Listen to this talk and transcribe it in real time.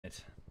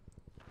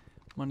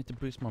Might need to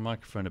boost my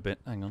microphone a bit.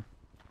 Hang on.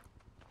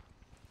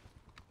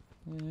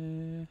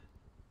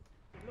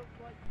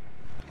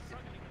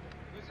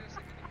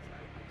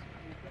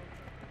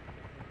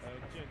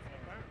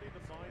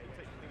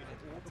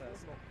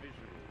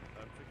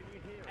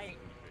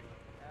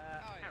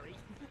 Harry,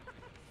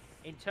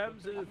 in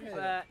terms of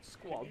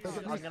squads,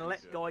 I'm going to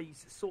let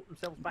guys sort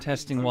themselves back.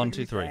 Testing 1,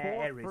 2, 3.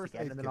 Areas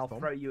again, and then I'll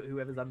throw you at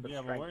whoever's under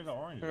strength.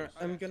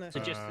 I'm gonna. So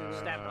just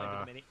stand by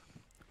for a minute.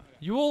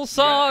 You all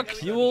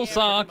suck! You all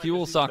suck! You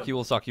all suck! You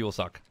all suck! You all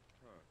suck!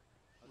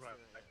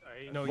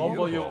 No,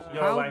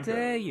 How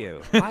dare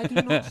you? I do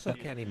not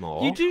suck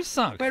anymore. You do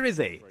suck! Where is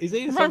he? Is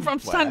he I'm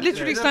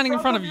literally standing in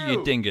front of you,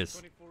 you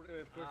dingus.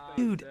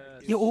 Dude,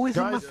 you're always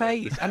in my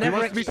face. I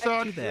never expect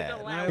you there.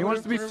 He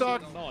wants to be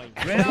sucked. What?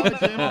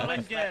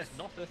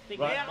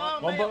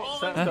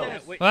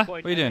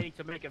 What are you doing?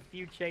 To make a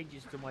few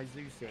changes to my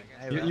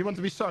Zeusing. You want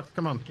to be sucked?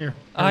 Come on, here.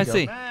 I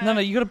see. No,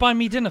 you gotta buy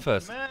me dinner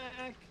first.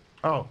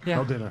 Oh, Yeah.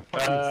 no dinner.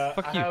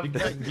 Fuck you.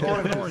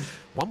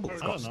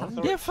 Womble's got stuff.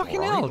 Yeah,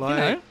 fucking hell, you Like,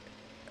 know.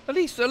 At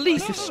least,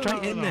 Just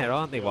straight in there,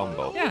 aren't they,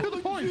 Womble? yeah,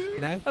 You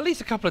know? at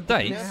least a couple of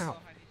dates. Now,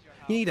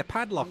 you need a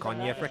padlock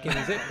on your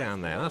freaking zip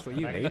down there. That's what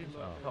you need.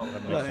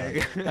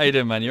 How you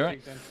doing, man? You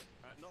alright?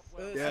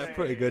 Yeah,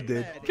 pretty good,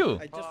 dude.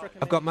 Cool.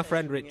 I've got my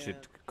friend Richard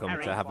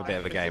come to have a bit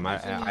of a game. I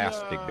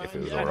asked Digby if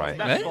it was all right.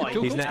 Eh?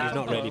 Cool. He's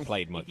not really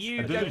played much. You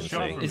I don't didn't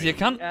show see. Is he a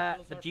cunt?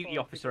 the duty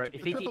officer,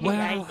 if he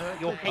Well-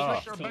 your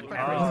HT,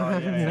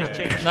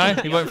 No,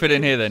 he won't fit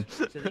in here then.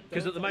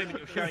 because at the moment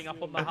you're showing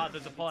up on the HUD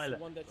as a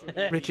pilot.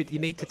 Richard, you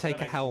need to take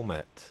a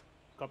helmet.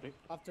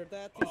 After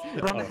that,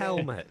 Run a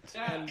helmet.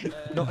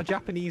 Not a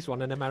Japanese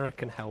one, an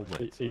American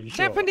helmet.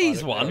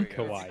 Japanese one?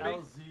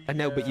 I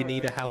know, but you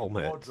need a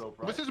helmet.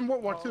 This isn't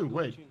World War II.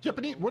 Wait,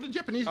 Japanese? What did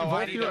Japanese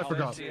involve here? I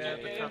forgot.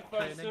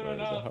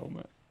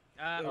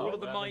 All of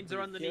the mines are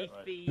underneath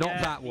the.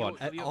 Not that one.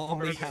 An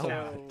army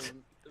helmet.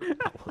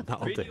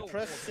 That'll do.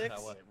 press 6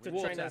 to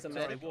train as a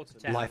medic.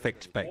 Life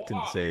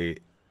expectancy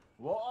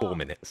 4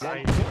 minutes.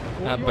 At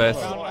best.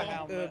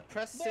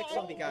 Press 6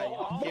 on the guy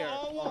here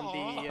on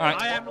the.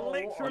 Alright. I am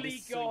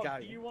literally God. guy.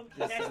 Do you want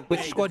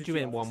Which squad you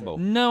in, Womble?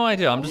 No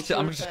idea. I'm just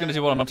gonna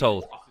do what I'm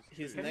told.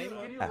 His name.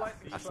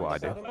 That's what I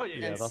do.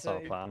 Yeah, that's our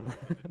plan.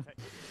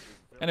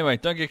 Anyway,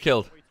 don't get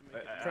killed.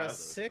 Press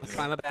 6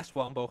 Try my best,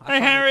 Womble. Hey,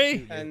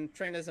 Harry. and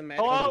train as a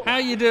medic. How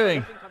you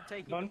doing?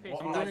 I'm doing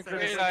doing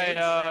great.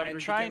 I'm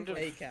trying to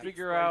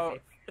figure out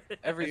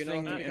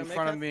everything in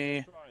front of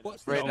me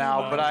right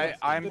now, but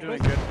I'm doing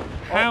good.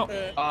 How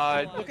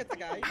Look at the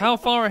guy. how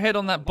far ahead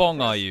on that bong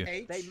are you?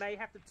 They may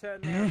have to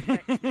turn their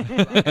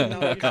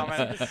No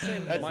comment.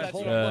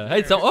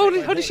 Hey, Tom.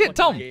 Holy shit,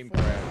 Tom.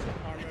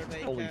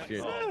 Holy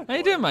shit. How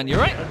you doing, man? You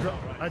alright?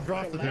 I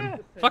drafted him.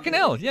 Fucking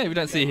hell. Yeah, we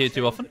don't see you here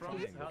too often.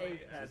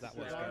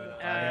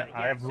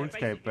 I have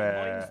RuneScape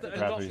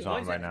graphics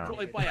on right now.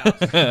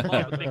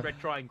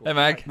 Hey,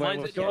 Mag.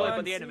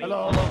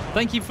 Hello.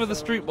 Thank you for the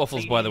street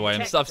waffles, by the way.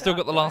 I've still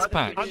got the last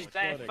pack. Are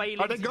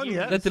they gone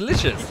yet? They're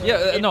delicious.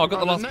 Yeah, no, I got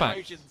the last pack.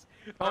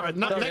 Alright,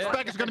 next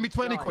pack is going to be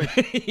 20 quid.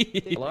 They're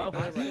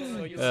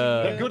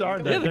good,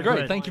 aren't they? Yeah, they're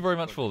great. Thank you very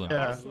much for them.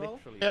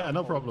 Yeah,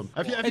 no problem.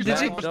 Have you Hey, did you?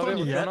 started the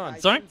Bastogne yet?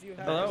 Sorry?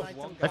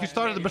 Have you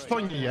started the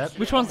Bastogne yet?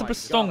 Which one's the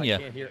Bastogne?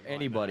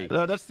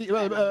 That's the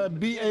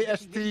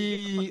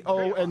Bastonge.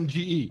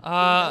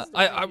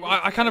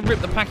 I kind of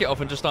ripped the packet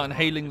off and just start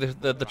inhaling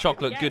the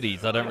chocolate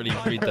goodies. I don't really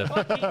read them.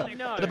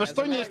 The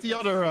Bastogne is the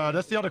other.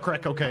 That's the other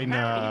crack cocaine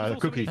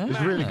cookie.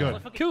 It's really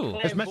good. Cool.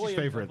 It's Messi's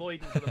favorite.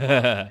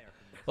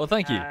 Well,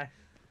 thank you.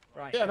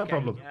 Yeah, no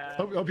problem.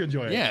 Hope you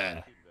enjoy it.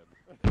 Yeah.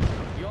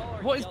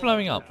 What is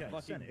blowing up?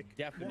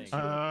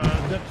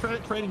 The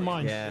trading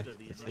mines. Yeah,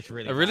 it's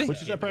really. Oh, really?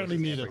 Which is apparently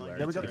needed.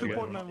 Yeah, we got 2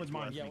 point men with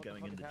mines.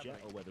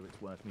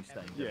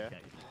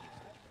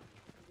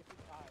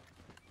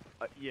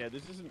 Yeah,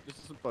 this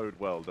doesn't bode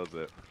well, does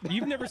it?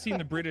 You've never seen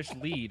the British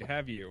lead,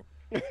 have you?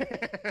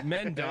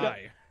 Men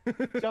die.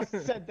 Just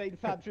send the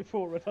infantry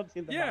forward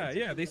until the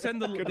Yeah, they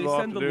send the Hey,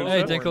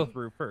 low Dinkle.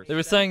 through first. They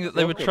were saying that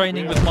they were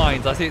training with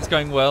mines. I think it's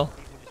going well.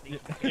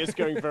 It's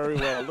going very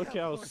well. Look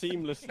how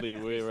seamlessly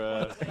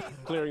we're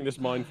clearing this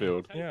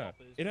minefield. Yeah,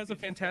 it has a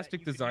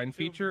fantastic design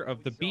feature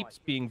of the beeps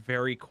being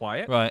very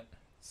quiet. Right.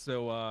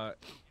 So,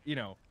 you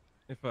know,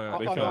 if They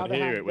can't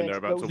hear it when they're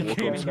about to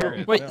walk on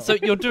screen. Wait, so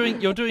you're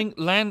doing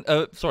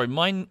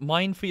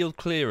minefield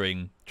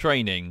clearing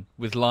training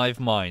with live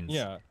mines?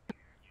 Yeah.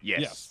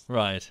 Yes.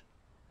 Right.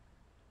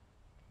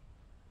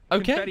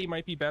 Okay. Confetti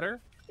might be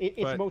better.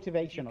 It's but-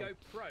 motivational. Go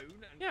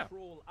prone and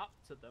crawl up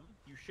to them.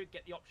 You should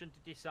get the option to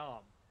disarm.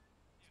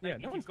 Yeah,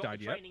 If no you've one's got died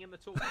the yet. training and the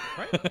tools.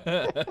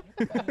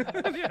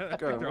 Yeah,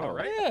 Going all well.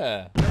 right.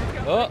 Yeah.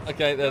 Oh,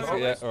 okay. That's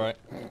yeah. All right.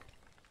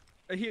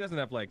 He doesn't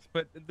have legs,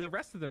 but the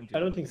rest of them do. I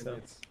don't think so.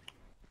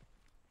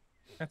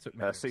 That's what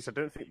matters. Cease, I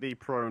don't think the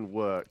prone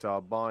worked.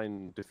 Our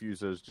mine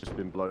diffuser's just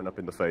been blown up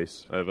in the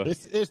face. Over.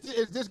 Is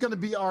this going to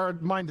be our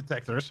mine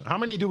detectors? How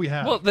many do we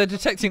have? Well, they're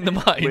detecting the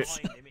mines.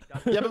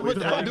 Yeah,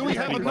 but do we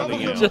have enough of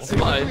them? Just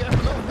mine. Do we have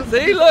enough of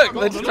them? See, look,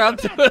 they're just trying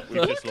to.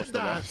 We just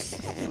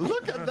lost the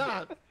Look at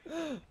that.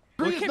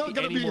 Three Well, is it not can't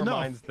gonna be be any more enough.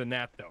 mines than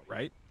that, though,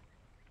 right?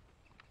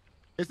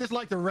 Is this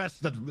like the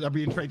rest that are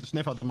being trained to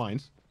sniff out the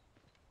mines?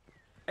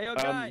 Hey, yo,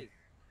 guys.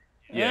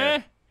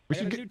 Yeah. We I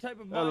should got a get... new type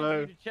of mine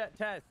Hello. for you to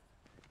test.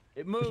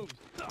 It moves.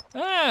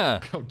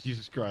 Ah. Oh,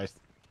 Jesus Christ.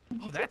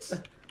 Oh, that's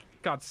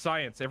God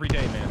science every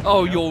day, man.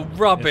 Oh, you're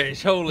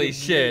rubbish. Holy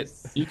shit.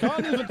 You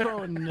can't even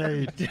throw a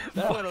nade.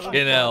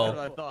 Fucking hell.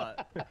 I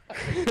thought.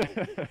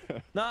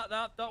 No,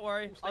 don't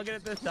worry. I'll get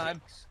it this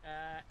time.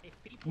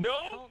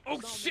 No! Oh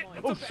shit!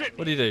 Oh shit!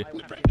 What do you do?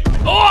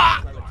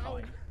 Oh!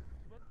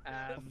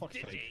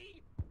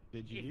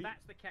 Did If you?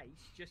 that's the case,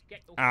 just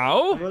get your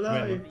Ow.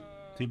 Teabag him.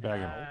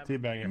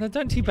 Teabag him. No,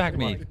 don't teabag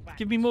me.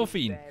 Give me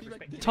morphine.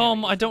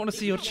 Tom, I don't want to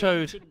see your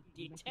chode.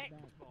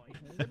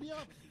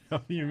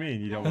 What do you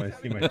mean? You don't want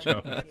to see my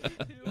show?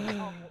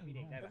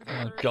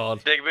 Oh,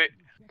 God.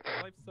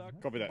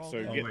 Copy that.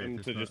 So get them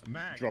to just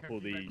drop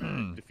all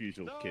the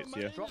diffusal kits,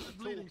 yeah?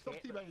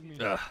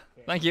 Ugh.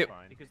 Thank you.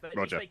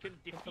 Roger.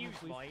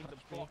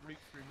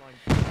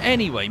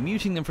 Anyway,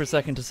 muting them for a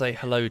second to say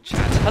hello,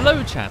 chat.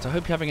 Hello, chat. I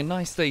hope you're having a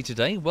nice day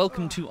today.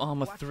 Welcome to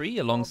Arma 3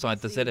 alongside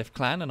the ZF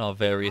clan and our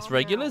various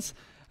regulars.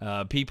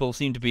 People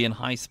seem to be in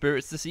high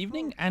spirits this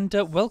evening, and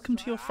welcome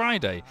to your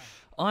Friday.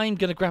 I'm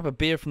going to grab a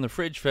beer from the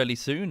fridge fairly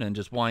soon and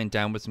just wind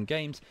down with some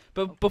games.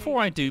 But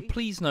before I do,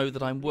 please know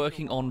that I'm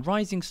working on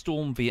Rising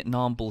Storm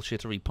Vietnam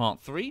Bullshittery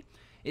Part 3.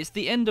 It's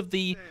the end of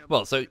the,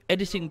 well, so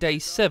editing day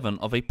 7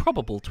 of a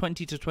probable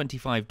 20 to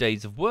 25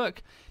 days of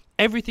work.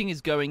 Everything is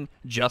going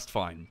just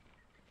fine.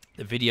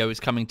 The video is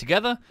coming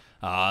together.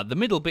 The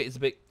middle bit is a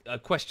bit a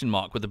question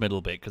mark with the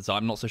middle bit because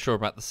I'm not so sure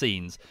about the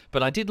scenes.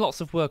 But I did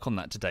lots of work on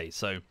that today,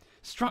 so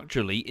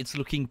structurally it's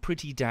looking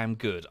pretty damn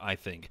good, I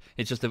think.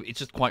 It's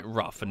just quite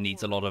rough and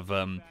needs a lot of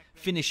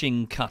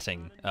finishing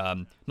cutting.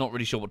 Not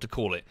really sure what to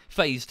call it.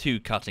 Phase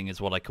 2 cutting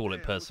is what I call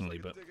it personally,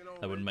 but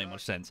that wouldn't make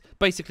much sense.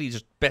 Basically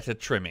just better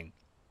trimming.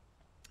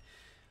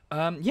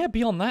 Yeah,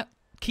 beyond that,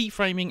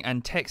 keyframing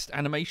and text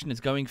animation is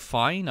going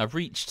fine. I've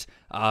reached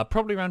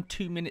probably around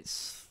 2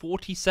 minutes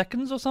 40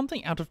 seconds or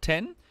something out of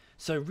 10.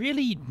 So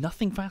really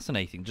nothing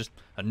fascinating. Just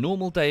a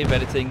normal day of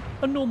editing,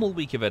 a normal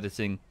week of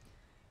editing.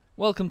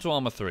 Welcome to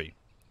Arma 3.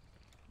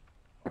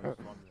 I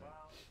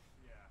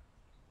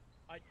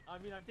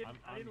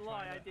didn't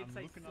lie. I did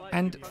say slightly.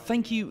 And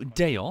thank you,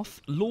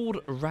 Dayoth, Lord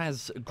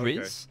Raz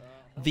Grizz,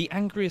 The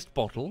Angriest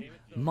Bottle,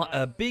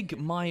 Big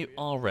My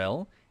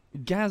RL,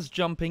 Gaz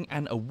Jumping,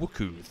 and a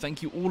Wooku.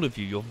 Thank you, all of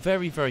you. You're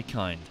very, very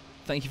kind.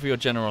 Thank you for your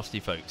generosity,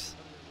 folks.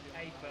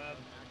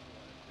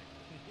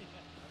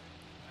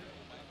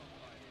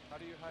 How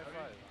do you high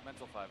five?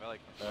 Mental five. I like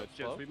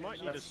Jess, we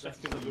might need a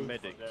second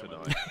medic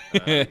tonight.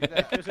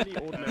 If there's any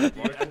ordinary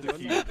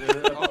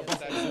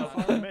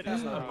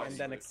And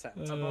then accept.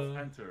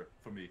 Enter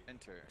for me.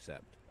 Enter.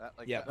 Accept.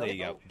 Like Yeah, there you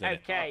go. Done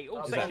it. Okay,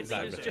 also,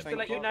 just to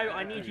let you know,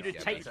 I need you to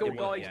take your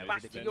guys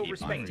back to your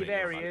respective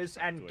areas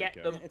and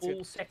get them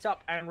all set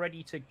up and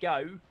ready to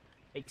go,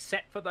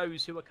 except for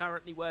those who are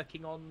currently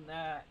working on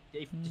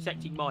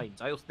detecting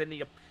mines. I also then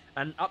need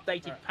an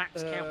updated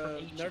PAX count from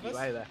each of you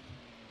over.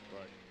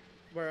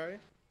 Where are you?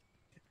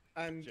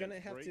 I'm gonna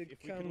have to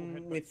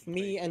come with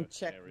me and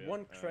check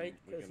one crate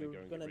because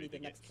we're gonna need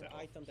an extra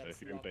item. So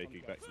if you're in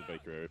bakery, back to the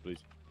bakery area,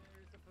 please.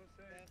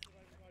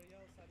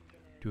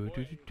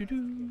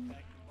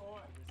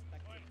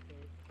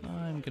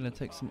 I'm going to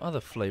take some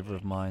other flavour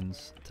of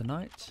mines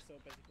tonight.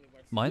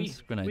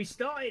 Mines? Grenades. We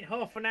started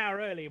half an hour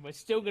early and we're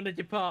still going to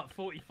depart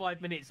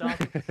 45 minutes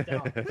after the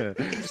start.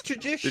 It's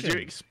tradition. Did you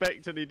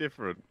expect any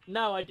different?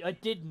 No, I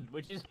didn't,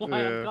 which is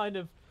why I'm kind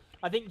of...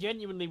 I think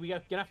genuinely we're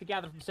going to have to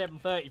gather from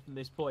 7:30 from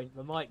this point,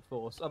 the mic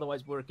force,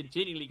 otherwise we're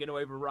continually going to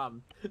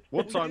overrun.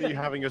 What time are you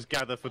having us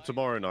gather for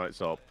tomorrow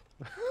night's op?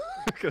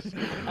 Because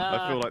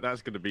I feel like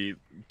that's going to be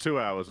 2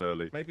 hours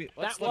early. Maybe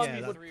That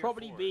one would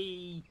probably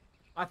be...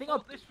 I think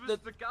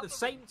the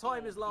same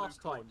time as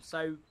last time,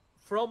 so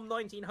from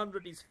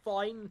 1900 is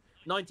fine,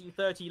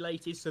 1930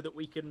 latest, so that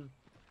we can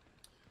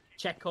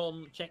check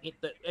it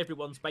that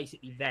everyone's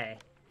basically there.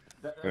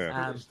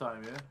 That's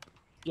time,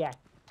 yeah?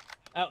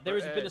 Yeah. There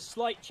has been a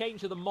slight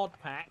change to the mod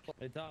pack.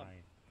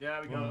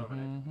 Yeah, we go.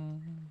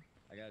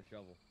 I got a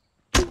shovel.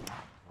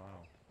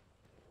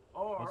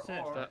 Or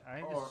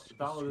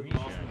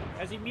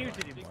Has he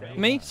muted himself?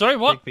 Me? Sorry,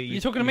 what? You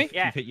talking to me?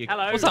 Yeah.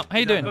 Hello. What's up? How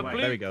you doing?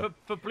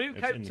 For Blue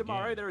Coat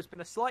tomorrow, there has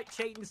been a slight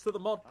change to the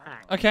mod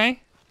pack.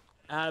 Okay.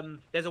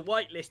 There's a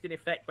whitelist in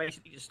effect,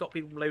 basically to stop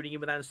people from loading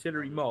in with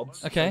ancillary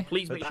mods. Okay. So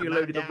please make sure you're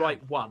loading the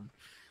right one.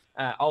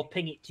 I'll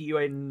ping it to you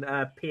in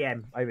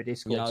PM over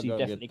Discord, so you've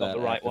definitely got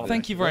the right one.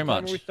 Thank you very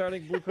much. Tomorrow,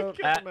 starting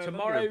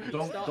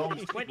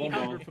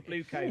 2000 for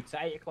Blue Coats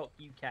at 8 o'clock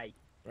UK.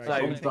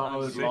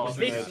 So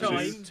this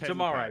time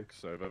tomorrow.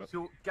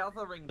 So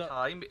gathering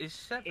time is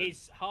 7.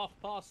 Is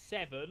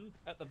 7:30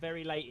 at the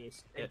very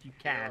latest, if you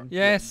can.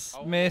 Yes,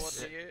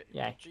 miss.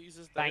 Yeah.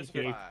 Thank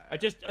you.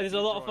 There's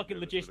a lot of fucking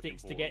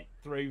logistics to get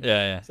through.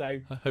 Yeah. So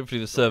hopefully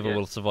the server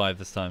will survive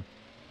this time.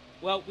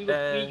 Well,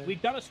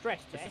 we've done a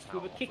stress test. We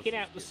were kicking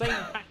out the same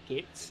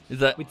packets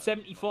with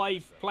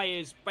 75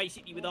 players,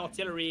 basically with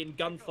artillery and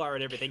gunfire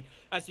and everything,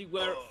 as we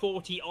were at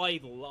 40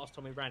 idle last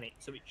time we ran it.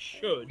 So it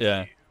should.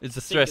 Yeah, it's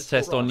a stress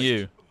test on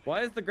you.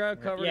 Why is the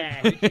ground covered Yeah.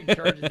 in preaching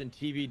charges and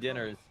TV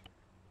dinners?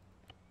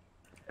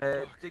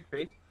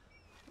 Digby,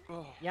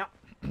 Yeah.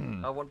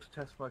 I want to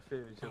test my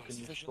theory, so can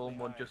you spawn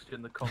one just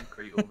in the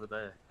concrete over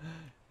there?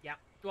 Yeah.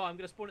 Well, I'm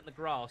going to spawn it in the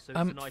grass. So it's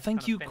a nice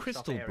Thank kind you, of fenced-off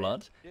Crystal area.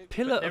 Blood, But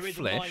Pillar there of is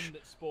a line Flesh,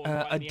 that spawns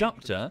right in the Adductor.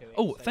 entrance to it,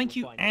 Oh, so thank we'll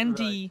you, find it.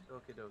 Andy.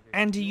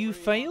 Andy, you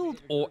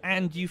failed, or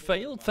and you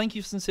failed. Thank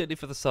you sincerely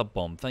for the sub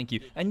bomb. Thank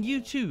you, and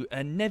you too,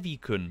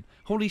 Nevi-kun.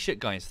 Holy shit,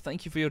 guys!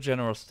 Thank you for your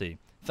generosity.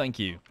 Thank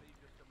you.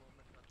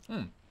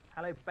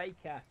 Hello,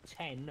 Baker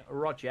 10,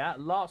 Roger.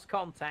 Last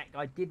contact,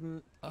 I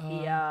didn't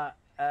hear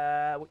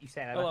what you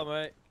said. Hello,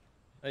 mate.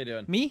 How you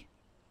doing? Me?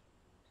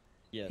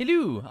 Yes.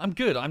 Hello. I'm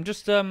good. I'm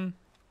just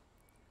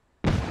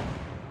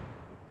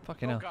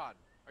Fucking hell. God,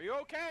 are you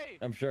okay?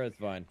 I'm sure it's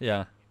fine.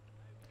 Yeah.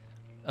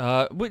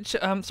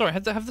 Sorry,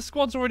 have the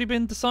squads already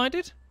been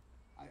decided?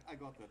 I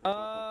got that.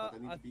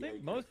 I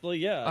think mostly,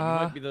 yeah.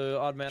 You might be the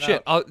odd man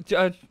Shit. out.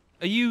 Are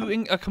you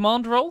in a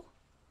command role?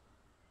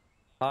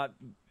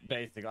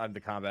 Basically, I'm the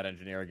combat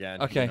engineer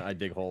again. Okay. I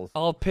dig holes.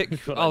 I'll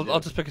pick. I'll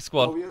just pick a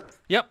squad. Soviet?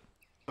 Yep.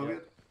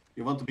 Soviet?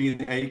 You want to be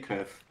in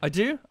aircraft? I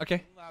do.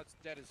 Okay. Loud's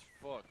dead as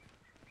fuck.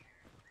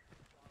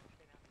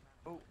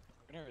 Oh,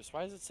 Nervous,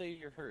 why does it say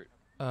you're hurt?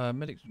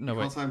 Medic. No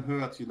wait. Because I'm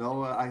hurt, you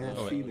know, I have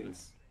Oh, wait.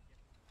 feelings.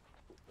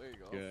 There you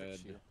go.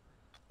 Good.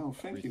 Oh,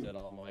 thank you. Reset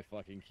all my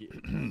fucking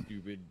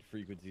stupid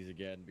frequencies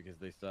again because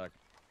they suck.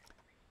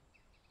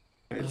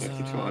 Back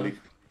to Charlie.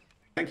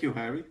 Thank you,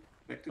 Harry.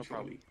 Back to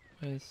Charlie.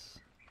 Yes.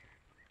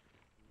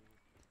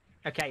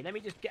 Okay, let me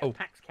just get a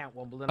pax count,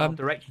 Womble, and I'll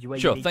direct you to where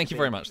you Sure. need Thank to you be.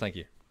 very much. Thank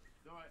you.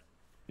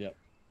 Yep.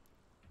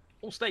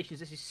 All stations,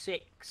 this is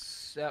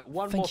 6.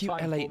 One Thank you, more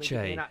time for me, LHA.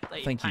 give me an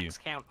updated Thank you. pax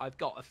count. I've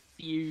got a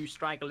few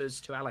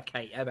stragglers to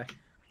allocate. Over.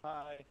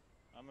 Hi,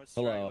 I'm a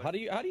Hello. How do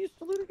you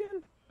salute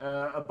again?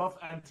 above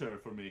enter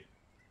for me.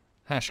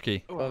 Hash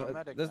key.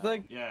 This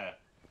thing? Yeah.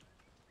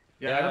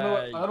 Yeah, I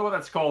don't know what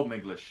that's called in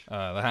English.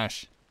 The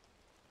hash.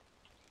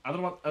 I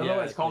don't know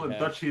what it's called in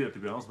Dutch either, to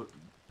be honest.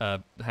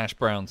 But Hash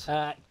browns.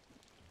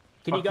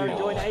 Can you go and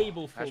join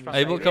Abel for me?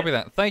 Abel, copy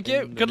that. Thank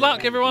you. Good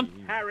luck,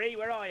 everyone. Harry,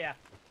 where are you?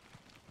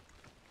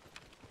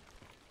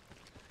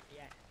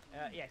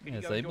 Yeah, can you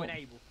Yes, go and join Abel.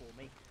 Abel for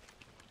me?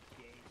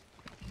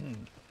 Where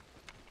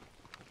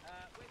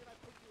did I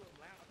put you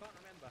all out? I can't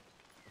remember.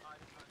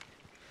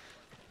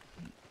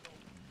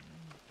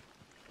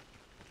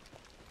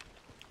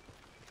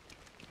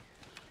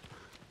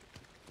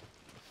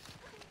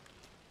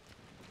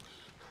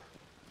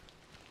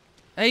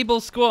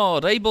 Able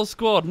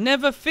squad,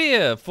 never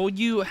fear, for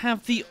you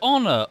have the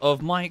honor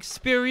of my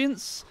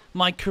experience,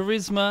 my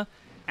charisma,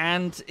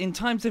 and in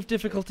times of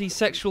difficulty,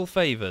 sexual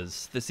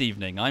favors. This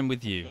evening, I'm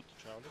with you.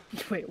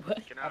 Wait, what?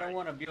 I don't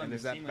want to be on the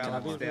team.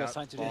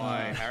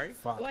 Harry?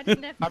 Why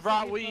didn't that I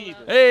brought weed.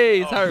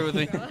 Hey, it's Harry with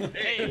me.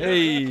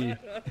 Hey.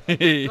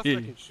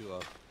 Hey.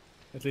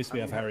 At least we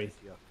have Harry.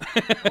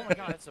 Oh my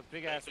god, it's a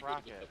big ass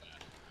rocket.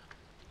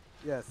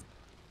 Yes.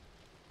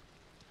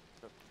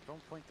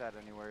 Don't point that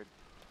anywhere.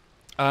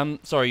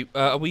 Sorry,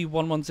 are we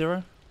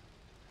 110?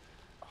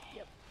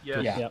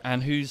 Yep. Yeah.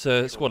 And who's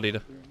squad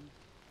leader?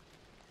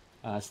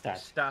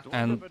 Stat.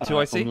 And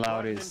 2IC?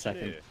 Umlaut is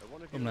second.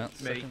 Umlaut,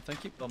 Me. second,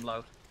 thank you.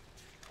 Umlaut.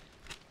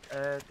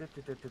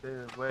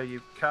 Where are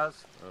you,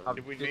 Kaz?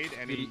 If we need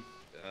any...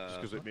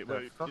 Because it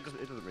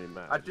doesn't really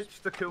matter. I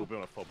ditched the cool, We'll be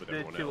on a fob with the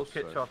everyone cool else,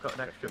 kit, so so I've got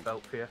an extra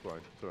belt for you. Fine,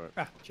 it's alright.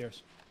 Ah,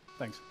 cheers.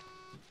 Thanks.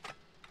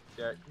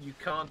 Yeah, you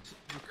can't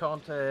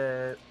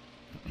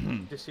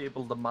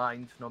disable the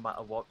mines no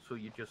matter what, so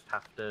you just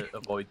have to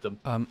avoid them.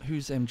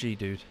 Who's MG,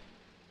 dude?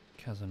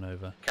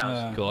 Casanova.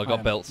 Kaz. Cool, I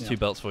got belts, yeah. 2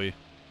 belts for you.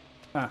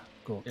 Ah,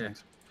 cool, Yeah.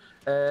 thanks.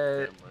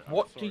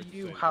 What do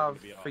you have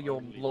for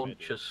your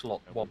launcher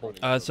slot, Wobble?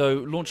 So,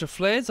 launcher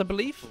flares, I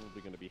believe?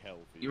 Probably going to be hell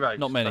for you. You're right.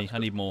 Not many, that's I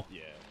need more. Yeah.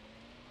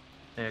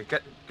 Yeah,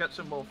 get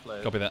some more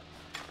flares. Copy that.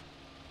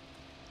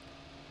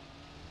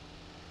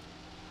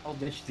 I'll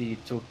ditch the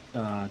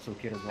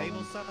toolkit as well.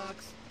 Abel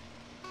sucks.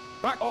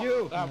 Fuck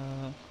you! Oh,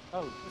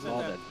 All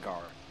that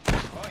car.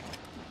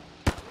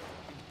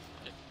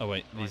 Oh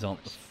wait, these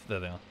aren't... There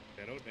they are.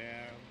 Settle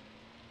down.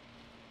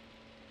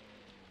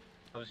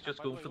 I was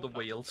just going for the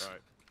wheels. Right.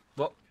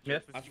 What? Yeah?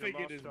 I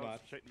figured as much.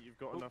 Check that you've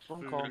got enough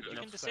food, call. enough You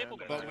can disable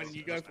them. but when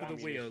you go for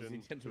the wheels, you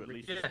tend to at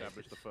least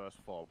establish the first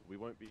fob. We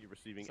won't be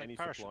receiving any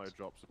supply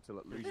drops until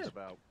at least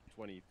about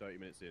 20-30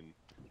 minutes in,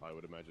 I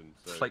would imagine.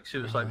 So It's like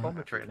suicide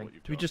bomber training.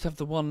 Do we just have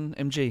the one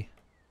MG?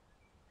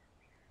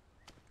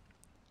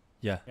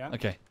 Yeah, Yeah?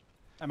 okay.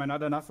 Am I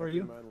not enough for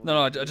you?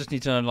 No, I just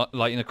need to know,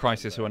 like, in a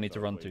crisis, who I need to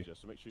run to.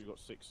 So make sure you've got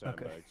 6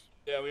 Okay. sandbags.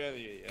 yeah, we are.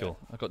 Yeah. Cool.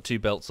 I've got 2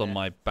 belts on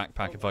my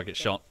backpack if I get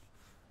shot.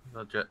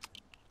 Roger.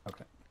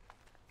 Okay.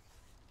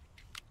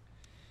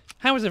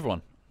 How is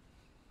everyone?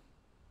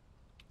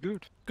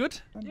 Good.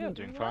 Good? Yeah,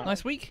 Doing fine.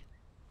 Nice week?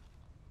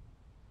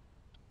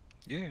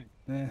 Yeah.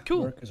 Yeah,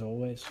 Cool. work as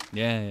always.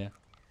 Yeah.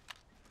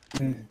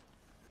 Yeah.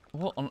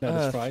 What on That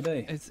earth? is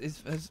Friday.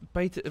 Has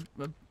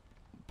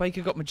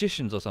Baker got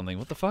magicians or something?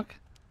 What the fuck?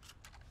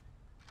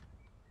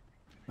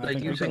 I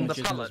think we can do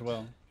this as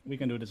well. We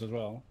can do this as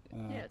well.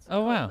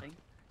 Oh wow!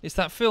 It's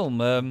that film,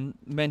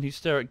 Men Who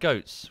Stare at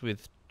Goats,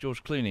 with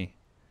George Clooney.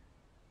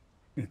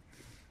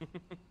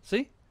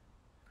 See?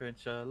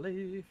 Prince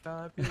Ali,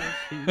 fabulous,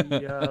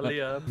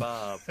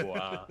 Alibaba.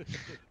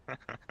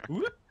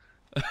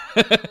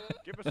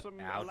 Give us some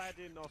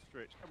Aladdin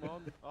ostrich. Come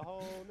on, a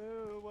whole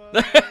new world.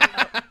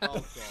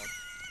 Oh god.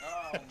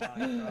 Oh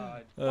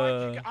my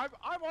god.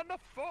 I'm on the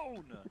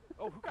phone.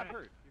 Oh, who got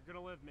hurt? You're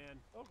gonna live, man.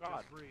 Oh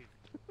god.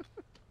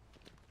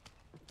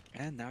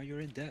 And now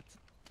you're in debt.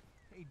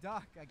 Hey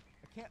Doc, I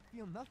can't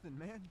feel nothing,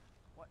 man.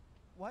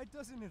 Why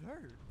doesn't it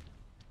hurt?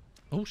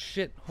 Oh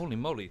shit! Holy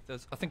moly!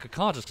 I think a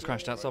car just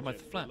crashed outside my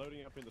flat.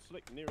 Loading up in the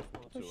slick nearest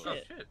one to us. Oh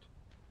shit.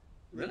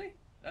 Really?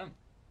 Damn.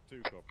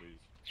 2 copies.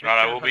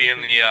 Right, we'll be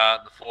in the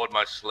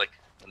forwardmost slick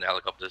in the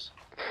helicopters.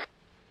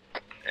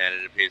 And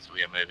it appears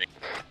we are moving.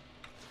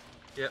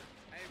 Yep.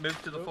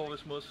 Move to the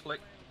forwardmost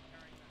slick.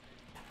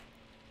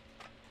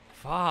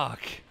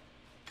 Fuck.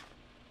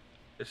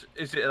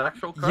 Is it an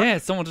actual crash? Yeah,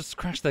 someone just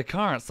crashed their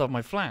car outside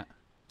my flat.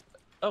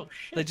 Oh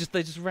shit.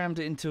 They just rammed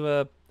it into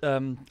a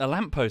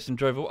lamppost and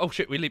drove away. Oh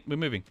shit, we're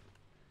moving.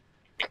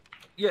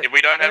 Yeah, if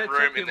we don't have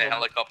room in the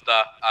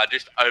helicopter,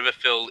 just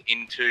overfill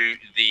into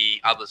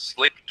the other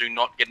slick. Do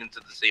not get into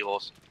the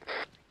Seahorse.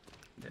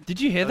 Did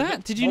you hear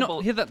that? Did you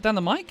not hear that down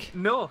the mic?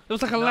 No. It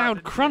was like a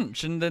loud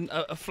crunch, and then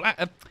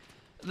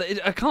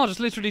a car just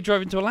literally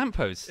drove into a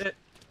lamppost.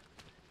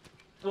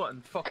 What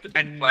and fucked it?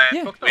 And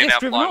yeah, it's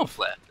driven off.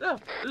 Yeah.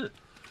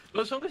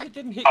 Well, as long as it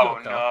didn't hit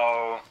your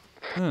car.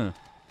 Oh no.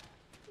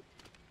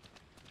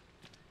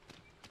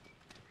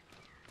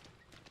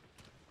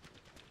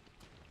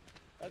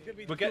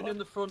 We're getting in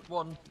the front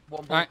one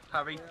right.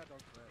 Harry.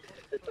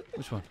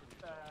 Which one?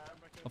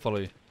 I'll follow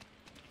you.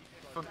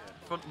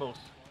 Frontmost.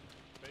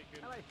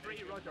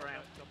 Roger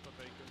out.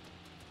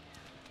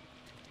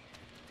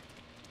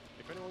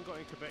 If anyone got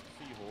in Quebec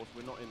Seahorse,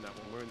 we're not in that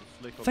one. We're in the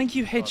slick. Thank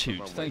you,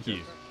 Headshoot. Thank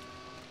you.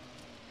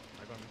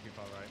 I got too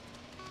far right.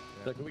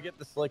 Yeah. So can we get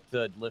the slick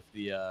to lift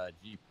the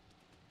Jeep?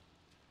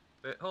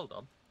 Wait, hold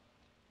on.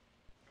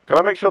 Can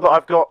I make sure that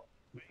I've got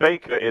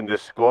Baker in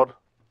this squad?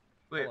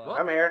 Wait, what?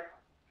 I'm here.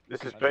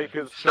 This is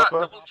Baker's Stat,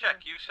 chopper. double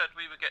check. You said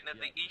we were getting in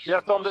the east.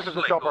 Yeah, Tom, this is the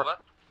slick, chopper. over.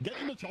 Get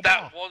in the chopper.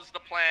 That was the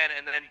plan,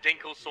 and then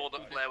Dinkle saw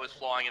that Flair was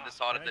flying and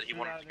decided that he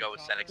wanted to go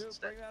with Senex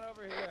instead.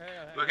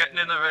 We're getting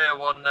in the rear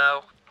one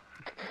now.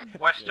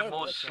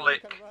 Westernmost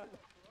slick.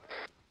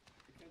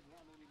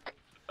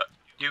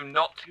 Do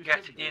not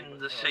get in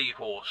the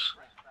Seahorse.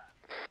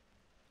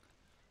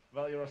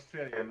 Well, you're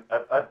Australian.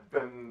 I've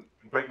been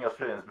breaking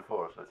Australians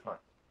before, so it's fine.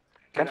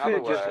 Can't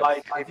we just,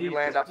 like, if you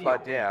land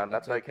upside down,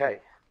 that's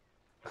okay?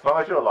 As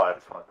long as you're alive,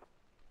 it's fine.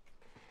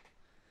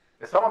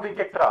 Is someone being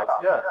kicked out?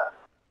 Yeah.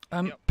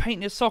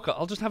 Painted soccer.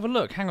 I'll just have a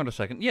look. Hang on a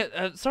second.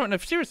 Yeah, sorry, no,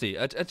 seriously.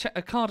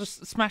 A car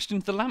just smashed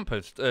into the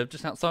lamppost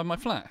just outside my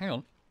flat. Hang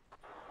on.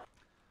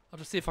 I'll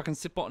just see if I can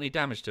spot any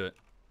damage to it.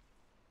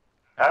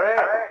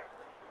 Harry?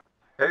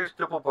 Who's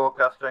double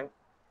broadcasting?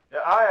 Yeah,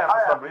 I am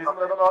for some reason. I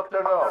don't know how to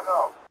turn it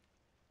off.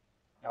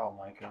 Oh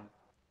my god.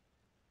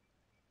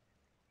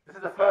 This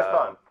is the first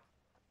time.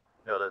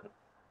 Got it.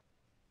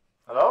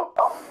 Hello?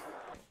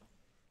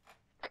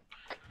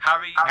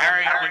 Harry,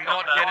 do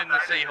not get in the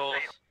Seahorse.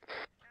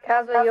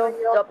 Kaza, you're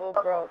double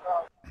broke.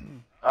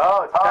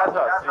 Oh, it's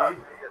Kaza, see?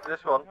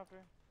 This one.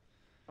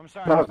 I'm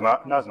sorry. No, it's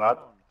not. No, it's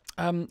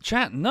not.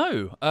 Chat,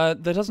 no.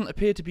 There doesn't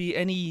appear to be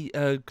any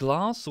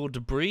glass or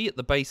debris at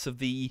the base of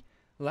the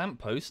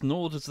lamppost,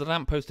 nor does the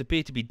lamppost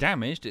appear to be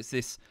damaged. It's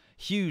this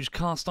huge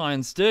cast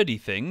iron sturdy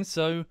thing,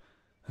 so...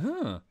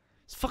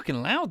 It's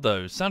fucking loud,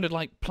 though. It sounded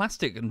like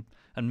plastic and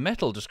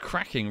metal just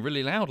cracking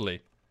really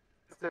loudly.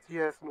 I'm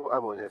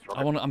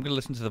going to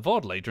listen to the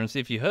VOD later and see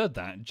if you heard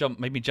that.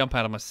 Made me jump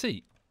out of my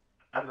seat.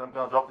 And I'm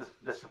going to drop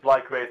this supply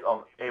crate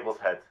on Abel's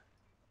head.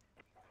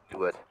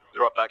 Do it. Be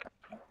right back.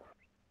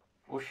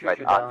 We'll shoot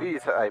you down.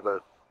 Abel.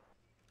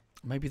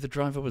 Maybe the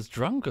driver was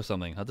drunk or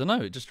something. I don't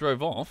know. It just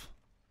drove off.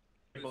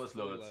 Abel is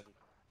loaded.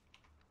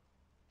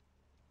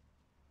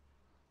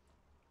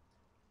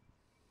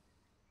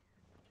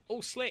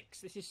 All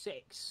slicks. This is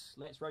 6.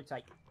 Let's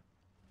rotate.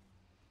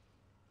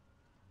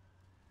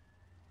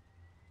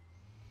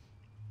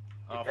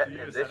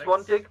 This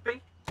one,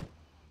 Digby?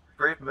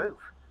 Brave move.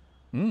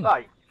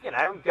 Like, you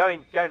know,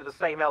 going to the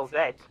same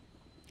LZ.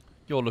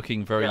 You're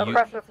looking very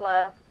pressure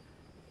flare.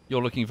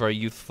 You're looking very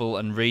youthful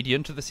and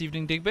radiant this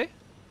evening, Digby.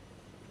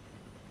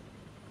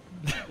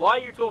 Why are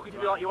you talking to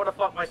me like you want to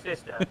fuck my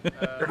sister?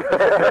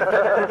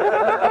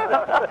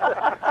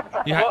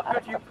 What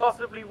could you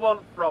possibly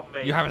want from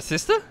me? You have a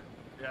sister?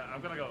 Yeah, I'm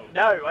gonna go.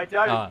 No, I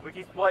don't, which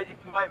is why it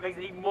might make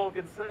it even more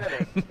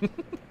concerning.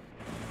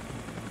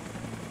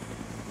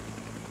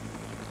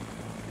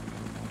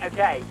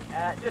 Okay,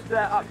 just to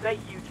update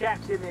you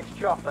chaps in this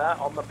chopper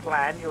on the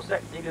plan. Your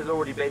second leader's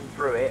already been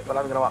through it, but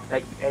I'm going to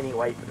update you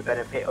anyway for the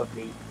benefit of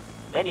the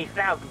many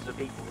thousands of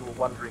people who are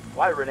wondering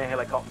why we're in a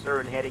helicopter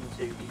and heading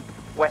to the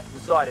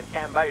western side of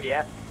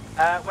Cambodia.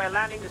 We're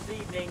landing this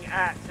evening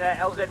at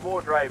LZ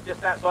Wardrobe,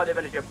 just outside the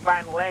village of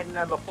Van Len,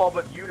 number Bob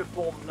of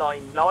Uniform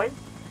 99,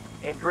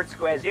 in grid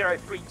square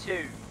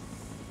 032.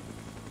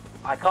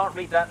 I can't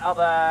read that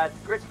other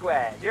grid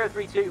square,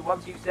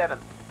 032127.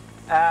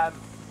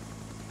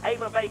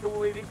 Aim and Baker will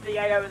move into the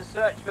AO and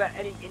search for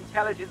any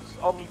intelligence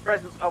on the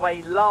presence of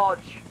a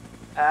large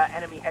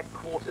enemy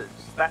headquarters.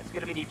 That's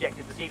going to be the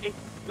objective this evening.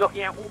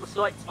 Blocking out all the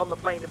sites on the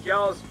Plain of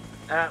Jars,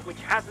 which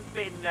hasn't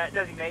been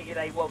designated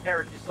a World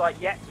Heritage Site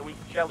yet, so we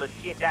can shell the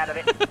shit out of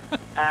it.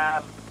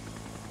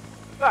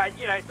 But,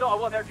 you know, it's not a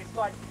World Heritage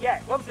Site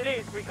yet. Once it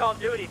is, we can't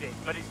do anything,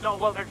 but it's not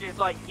a World Heritage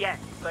Site yet,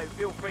 so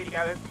feel free to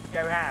go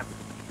ham.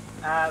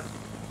 Aim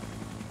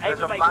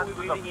and Baker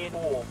will be moving in.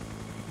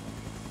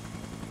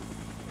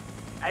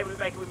 Aim and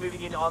Baker will be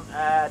moving in on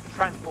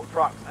transport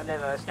trucks and then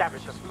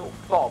establish a small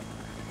fob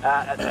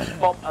at the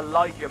Bob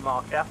Elijah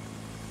marker,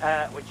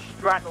 which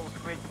straddles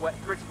grid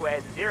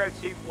squares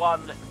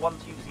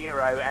 021120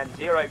 and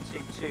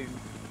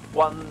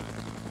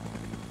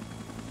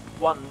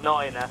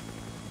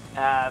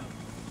 022119.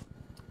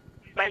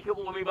 Baker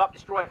will move up,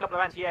 destroy a couple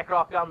of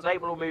anti-aircraft guns.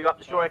 Able will move up,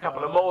 destroy a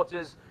couple of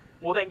mortars.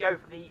 We'll then go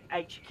for the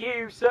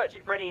HQ, search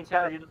it for any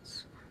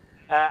intelligence,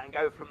 and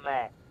go from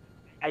there.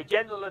 A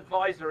general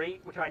advisory,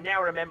 which I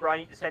now remember I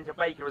need to send to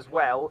Baker as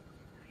well,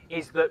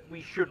 is that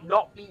we should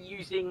not be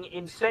using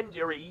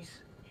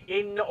incendiaries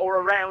in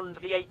or around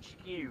the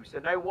HQ, so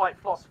no white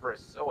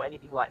phosphorus or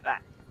anything like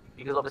that.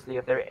 Because obviously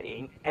if there are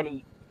any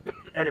enemy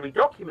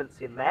documents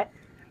in there,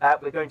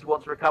 we're going to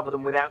want to recover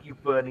them without you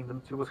burning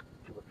them to a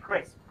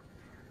crisp.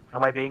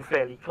 Am I being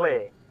fairly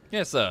clear?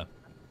 Yes, sir.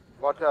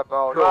 What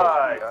about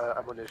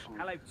ammunition?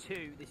 Hello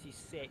 2, this is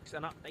 6.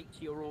 An update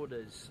to your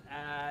orders.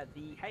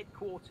 The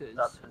headquarters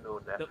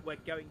that we're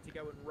going to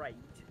go and raid,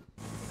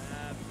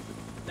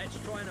 let's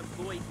try and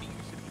avoid the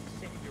use of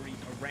incendiaries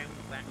around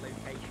that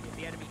location. If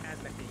the enemy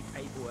has left any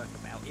paperwork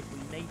about, if we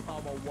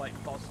napalm or white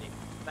faucet,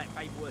 that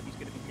paperwork is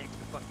going to be next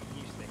to fucking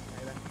useless.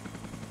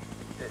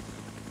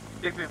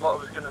 Digby, what I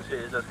was going to say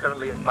is there's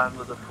currently a man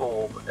with a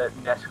form at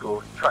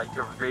Nesco trying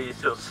to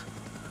raise us.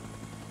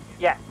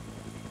 Yeah.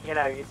 You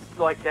know, it's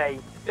like they're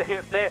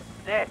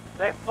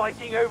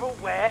fighting over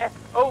where?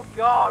 Oh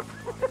God!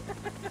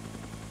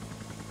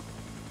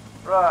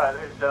 Right,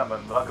 ladies and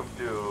gentlemen, welcome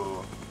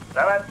to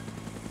 7.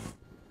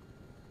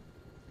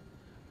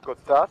 Good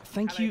start.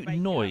 Thank you,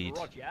 Noid.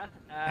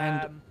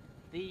 And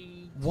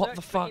what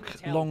the fuck,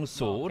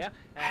 Longsword,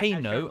 Hey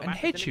No, and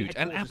Headshoot,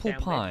 and Apple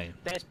Pie,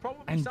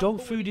 and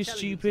Dog Food is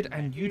Stupid,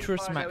 and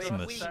Uterus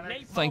Maximus.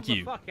 Thank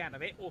you. Fuck out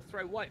of it, or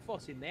throw white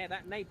foss in there.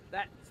 That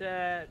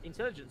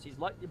intelligence is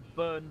likely to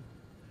burn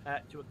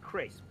to a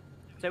crisp.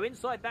 So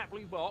inside that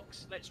blue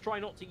box, let's try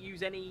not to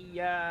use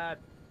any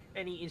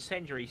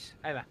incendiaries.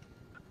 Over.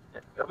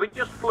 We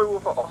just flew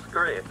over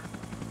Oscar.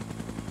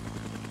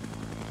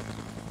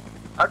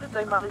 How did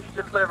they manage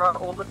to clear out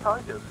all the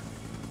tigers?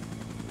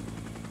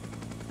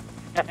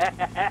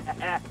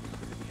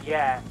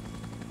 Yeah.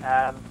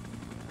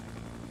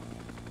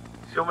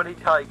 So many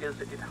tigers,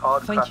 it's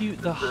hard. Thank you,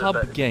 the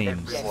Hub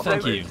Games.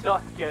 Thank you.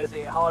 Tigers,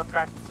 it hard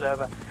crashed the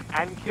server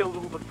and killed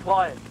all the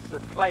clients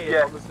and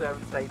players on the server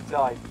at the same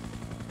time.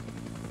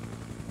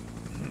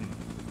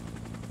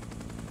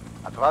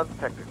 Advanced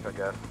tactics, I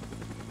guess.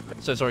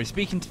 So sorry,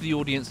 speaking to the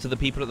audience, to the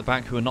people at the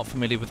back who are not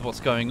familiar with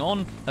what's going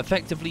on,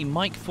 effectively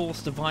Mike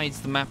Force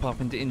divides the map up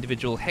into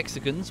individual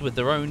hexagons with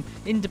their own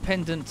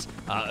independent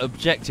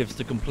objectives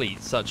to complete,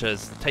 such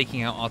as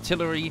taking out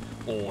artillery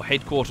or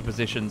headquarter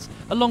positions,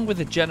 along with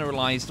a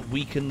generalized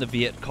weaken the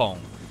Viet Cong.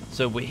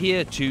 So we're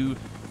here to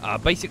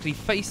basically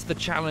face the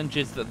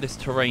challenges that this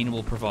terrain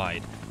will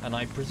provide. And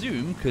I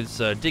presume, because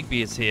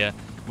Digby is here,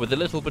 with a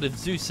little bit of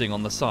Zeusing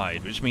on the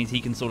side, which means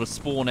he can sort of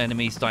spawn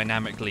enemies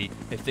dynamically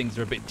if things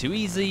are a bit too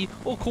easy,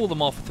 or call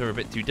them off if they're a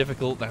bit too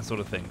difficult, that sort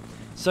of thing.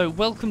 So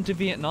welcome to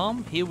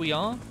Vietnam, here we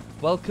are.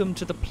 Welcome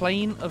to the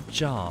Plain of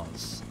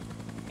Jars.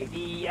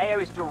 The AO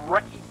is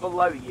directly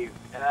below you,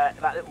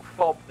 that little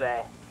fob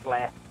there,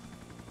 Blair.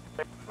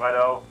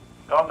 Righto,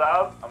 calm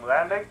down, I'm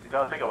landing, it's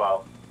gonna take a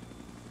while.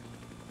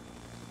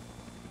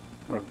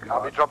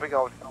 Are we dropping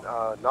out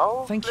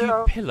now? Thank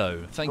you,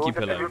 Pillow. Thank you,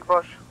 Pillow.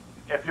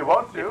 If you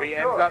want to,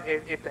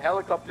 if the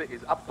helicopter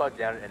is upside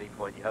down at any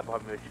point, you have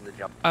permission to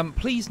jump.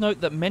 Please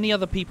note that many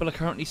other people are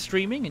currently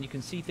streaming, and you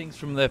can see things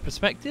from their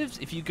perspectives.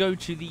 If you go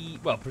to the,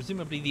 well,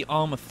 presumably the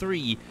Arma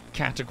 3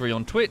 category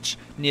on Twitch,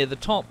 near the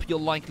top,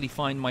 you'll likely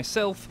find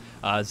myself,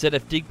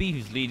 ZF Digby,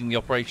 who's leading the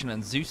operation,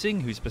 and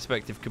Zeusing, whose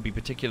perspective could be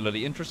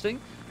particularly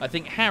interesting. I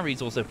think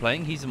Harry's also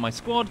playing, he's in my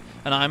squad,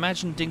 and I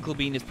imagine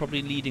Dinkelbean is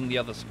probably leading the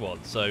other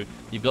squad. So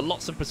you've got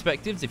lots of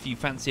perspectives if you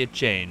fancy a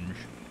change.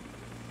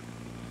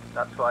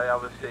 That's why I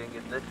was saying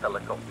in this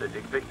helicopter,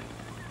 Digby.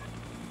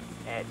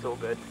 Yeah, it's all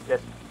good.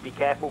 Just be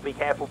careful, be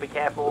careful, be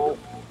careful.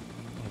 Oh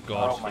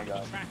God. Oh my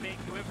God. Traffic,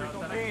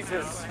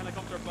 Jesus.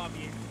 Helicopter above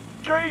you.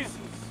 Jesus!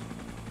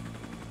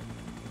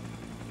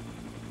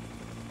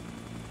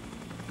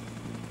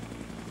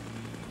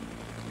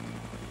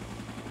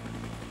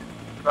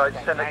 Right,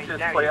 Okay, Senex is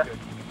now clear. you're good.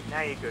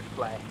 Now you're good,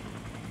 Blair.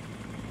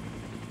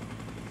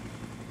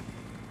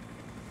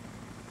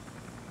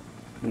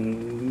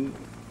 You're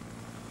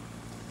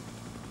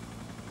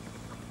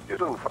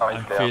doing fine.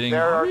 I'm feeling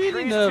There are really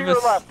trees nervous.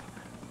 To your left.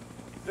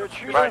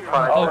 Right,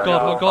 fine. Oh god,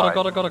 oh god, oh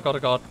god, oh god, oh god, oh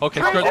god.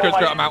 Okay, screw it,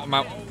 I'm out, I'm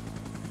out.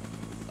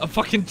 I'm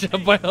fucking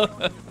jump well.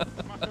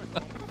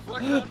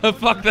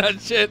 Fuck that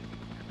shit.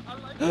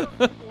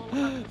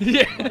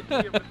 Yeah.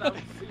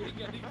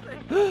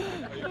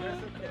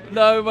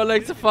 No, my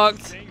legs are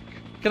fucked.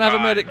 Can I have a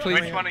medic, please?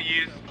 Which one of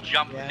you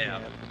jumped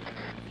out?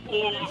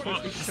 All of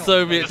us.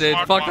 Soviet did.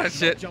 Fuck that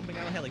shit. Jumping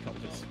out of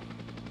helicopters.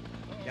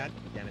 God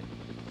damn it.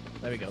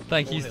 There we go.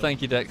 Thank you,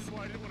 Dex.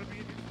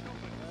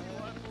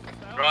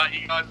 Right,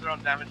 you guys are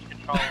on damage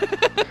control.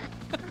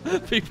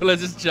 People are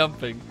just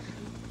jumping.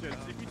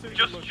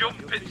 Just jump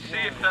and see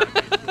if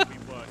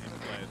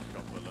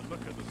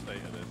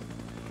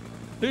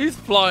Who's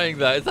flying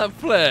that? Is that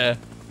Flare?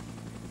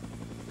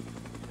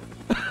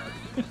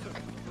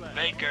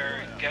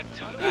 Baker, get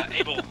to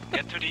Abel,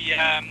 get to the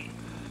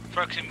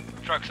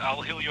trucks.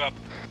 I'll heal you up.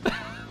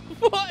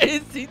 What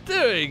is he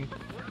doing?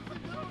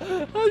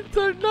 I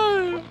don't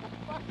know.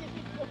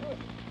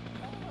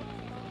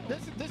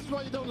 This is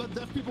why you don't let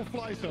deaf people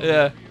fly so.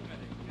 Yeah.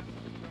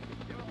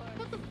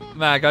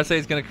 Mag, I say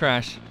he's gonna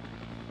crash.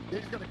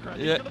 He's gonna crash.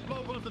 Yeah. He's gonna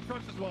blow one of the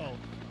trucks as well.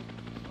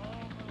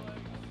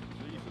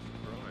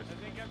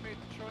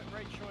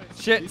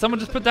 Shit, someone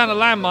just put down a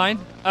landmine.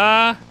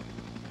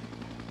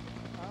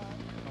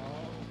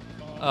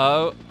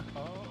 Oh.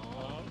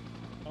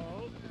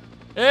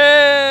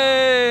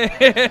 Hey!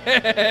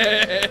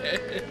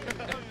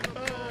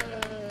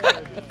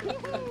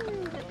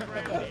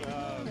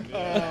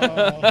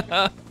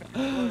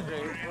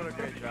 What a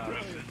great job.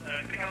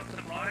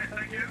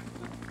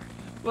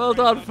 Well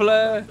done,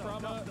 Flair.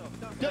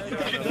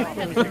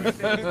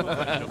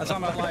 That's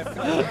on my life.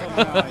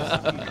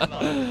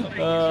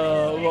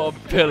 Oh, what a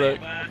pillock.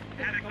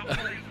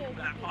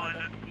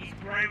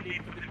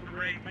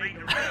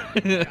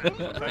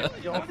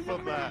 Thank God for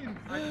that.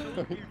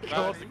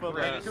 God for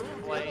that.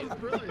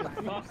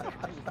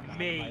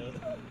 Me.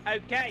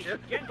 Okay,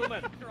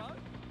 gentlemen.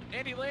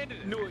 Andy landed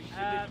it. No,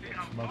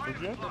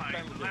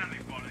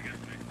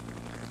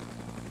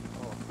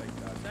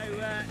 So,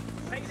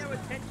 pay no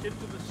attention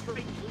to the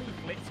strange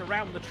leaflets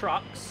around the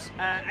trucks.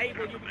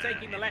 Abel, you'll be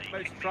taking the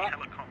leftmost truck.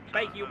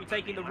 Baker, you'll be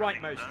taking the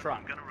rightmost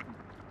truck.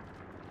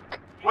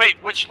 Wait,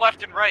 which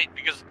left and right?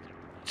 Because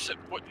if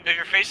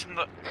you're facing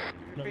the...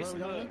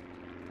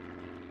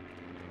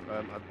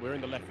 We're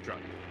in the left truck.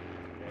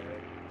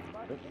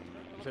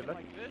 Is it left?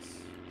 Like this?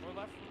 Or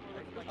left?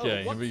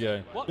 Okay, here we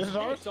go. This is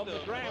ours? On the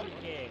ground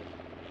here.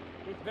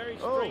 This very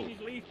strange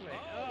leaflet.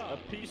 A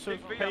piece of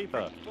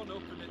paper.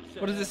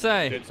 What does it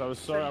say? So I'm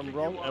sorry, I'm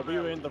wrong. We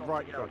were in the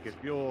right truck. If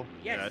you're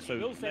so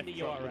we'll send left the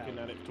truck URL. looking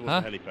at it towards Huh?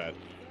 the helipad.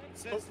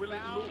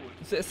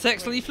 Is it a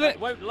sex leaflet? It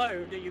won't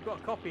load. You've got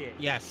to copy it.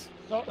 Yes.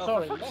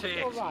 Sorry, for fuck's left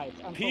sake. or right?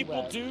 And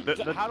People from do.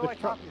 where? How do I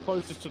truck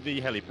closest to the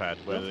helipad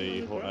where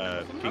the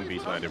King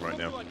Bee's landing right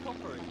now?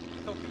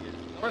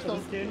 First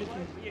off, you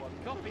can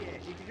copy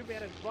it. You should be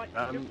able to write.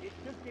 It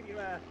should give you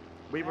a.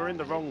 We were in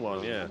the wrong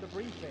one, yeah. The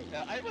briefing.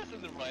 I was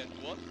in the right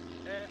one.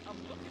 I'm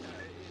looking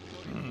at it.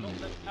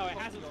 Oh, it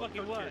hasn't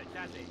fucking worked,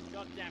 has it?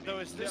 God damn it. So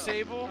is this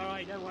Abel?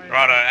 Alright, don't worry.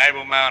 Righto,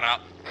 Abel, mount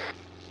up.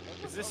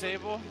 Is this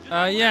Abel?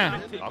 Yeah.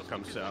 I'll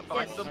come sit up.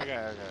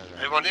 Okay.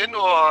 Everyone in,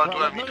 or do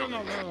I have me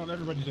No,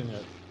 everybody's in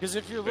yet. Because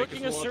if you're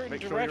looking a certain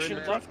direction,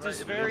 left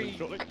is very...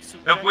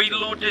 Have we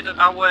loaded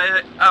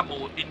our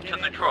ammo into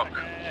the truck?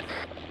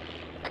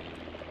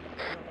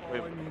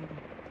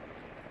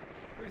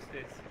 Who's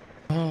this?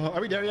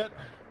 Are we there yet?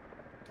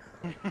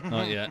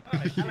 Not yet.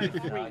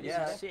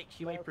 Yeah. 6,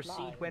 you may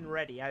proceed when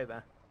ready,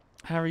 over.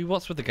 Harry,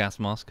 what's with the gas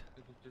mask?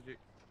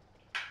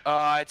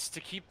 It's to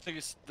keep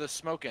the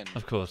smoke in.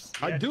 Of course.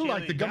 I do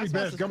like the Gummy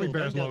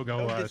Bears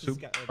logo,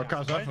 Soup. Or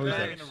Kaza, who is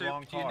that?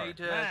 Soup, do you need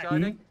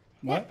guiding?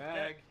 What?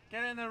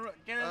 Get in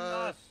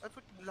us.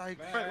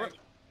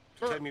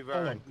 Tell me where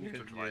I on. need to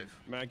drive.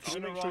 Man,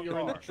 can you make sure you're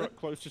in the truck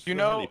closest You to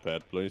know- the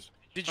helipad, please?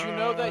 Did you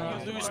know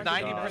that you lose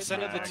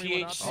 90% of the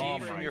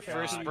THC from your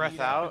first breath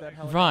out?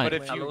 Right. But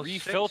if you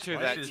refilter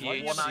that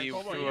THC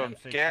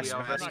through a gas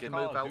mask,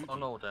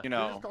 you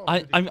know.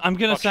 I'm gonna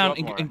Fucks you sound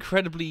up more.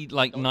 incredibly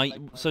like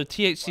So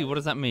THC, what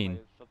does that mean?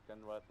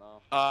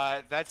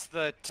 That's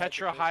the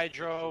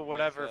tetrahydro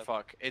whatever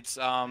fuck. It's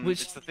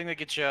it's the thing that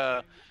gets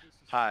you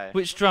high.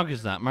 Which drug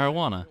is that?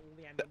 Marijuana?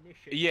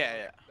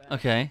 Yeah.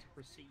 Okay.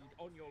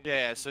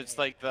 Yeah, so it's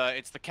like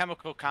it's the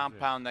chemical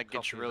compound that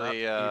gets you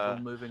really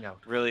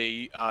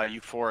really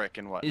euphoric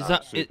and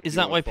whatnot. Is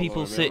that why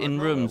people sit in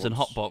rooms and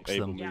hotbox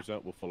Abel them? moves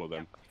out, we'll follow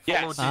them.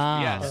 Yes,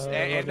 Ah. yes,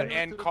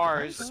 and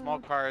cars, small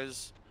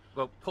cars.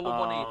 Well, pull a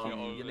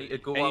 180. You need to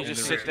go and out you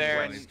just in sit the there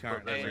race and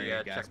when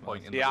there's a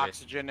checkpoint in the the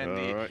oxygen and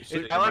Alright,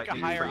 so I like a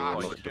you higher might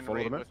be oxygen follow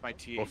rate them with my Or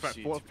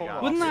THC. follow to be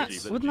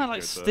honest. Wouldn't that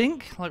like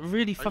stink? Like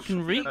really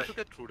fucking reek? To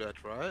get through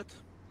that, right?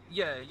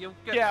 Yeah, you'll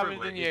get Yeah, through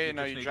but then it. you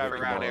know you just drive need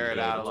to around, come air on, it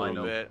yeah, out a I little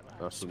know. bit,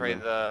 That's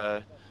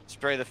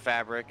spray the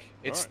fabric.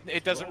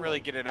 It doesn't really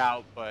get it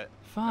out, but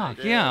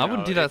Fuck yeah, I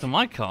wouldn't do that to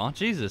my car.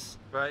 Jesus.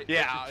 Right.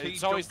 yeah, get to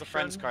it's always the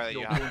friend's T-junction, car that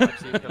you you'll have. want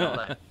to take a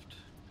left.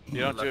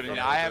 You don't do it.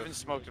 I haven't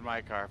smoked in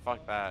my car.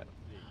 Fuck that.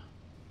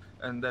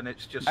 And then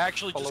it's just. I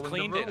actually just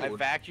following cleaned the it. I road.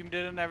 vacuumed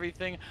it and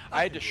everything.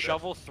 I had to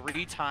shovel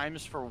 3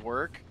 times for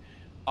work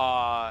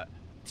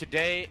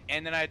today,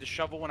 and then I had to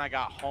shovel when I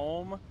got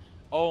home.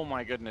 Oh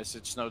my goodness,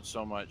 it snowed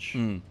so much.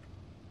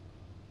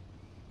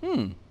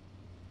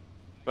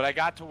 But I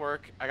got to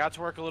work. I got to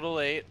work a little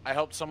late. I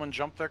helped someone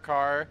jump their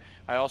car.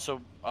 I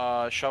also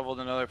shoveled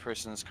another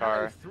person's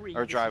car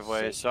or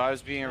driveway. So I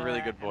was being a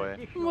really good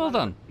boy. Well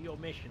done. For your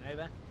mission,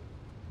 over.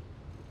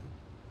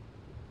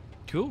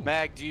 Cool.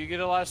 Mag, do you get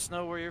a lot of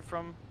snow where you're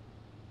from?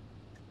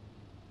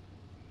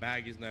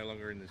 Mag is no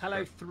longer in this.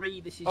 Hello, group.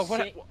 3. This is Oh,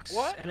 what- 6.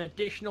 what? An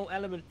additional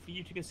element for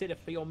you to consider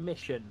for your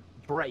mission: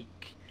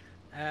 break.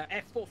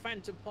 F4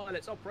 Phantom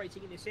pilots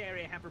operating in this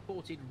area have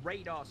reported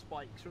radar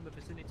spikes from the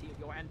vicinity of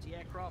your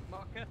anti-aircraft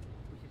marker.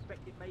 We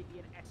suspect it may be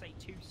an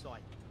SA-2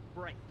 site.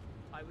 Break.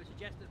 I would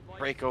suggest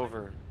Break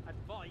over.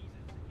 Advise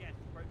and suggest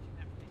approaching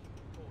that position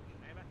with caution.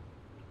 Over.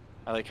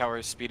 I like how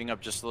we're speeding up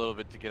just a little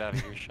bit to get out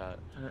of earshot.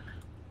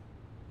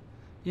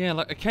 Yeah,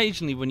 like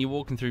occasionally when you're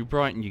walking through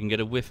Brighton, you can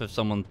get a whiff of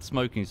someone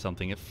smoking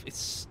something. It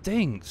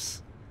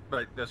stinks.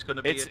 Right, there's going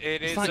to be.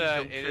 It is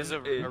a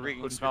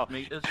reeking smell.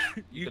 Meters.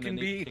 You You're can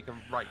gonna need be to take a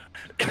right.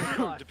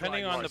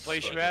 depending on the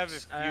place you have.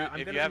 If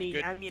you have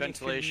good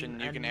ventilation,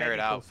 you can air it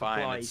out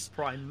fine. It's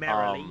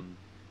primarily.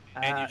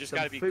 And you just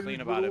got to be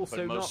clean about it.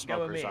 But most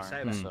smokers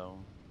aren't. So.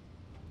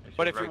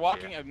 But if you're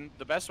walking,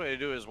 the best way to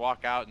do it is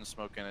walk out and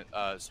smoking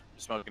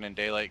in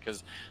daylight,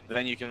 because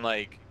then you can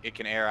it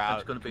can air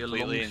out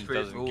completely and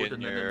doesn't get in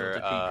your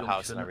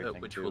house and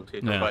everything too.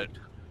 But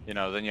you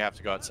know, then you have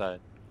to go outside.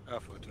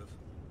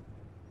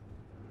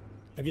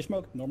 Have you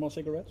smoked normal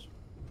cigarettes?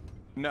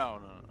 No.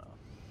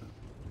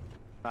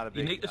 Not a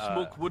big. You need to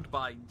smoke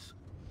woodbines.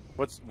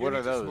 What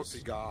are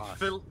those?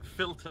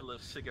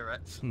 Filterless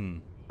cigarettes.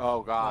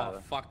 Oh god. Oh,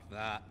 fuck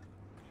that.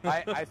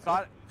 I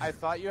thought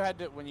you had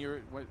to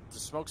to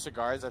smoke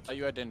cigars. I thought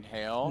you had to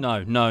inhale.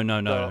 No, never.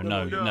 No.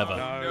 Never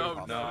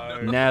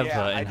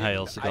Yeah,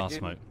 inhale cigar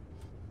smoke.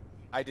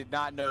 I did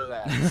not know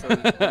that. So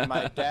when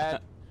my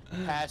dad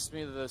passed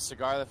me the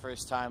cigar the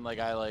first time, I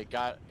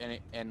got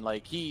and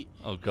he.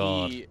 Oh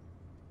god. He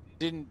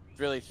didn't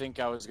really think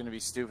I was gonna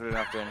be stupid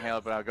enough to inhale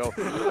it, but I'll go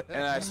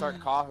and I start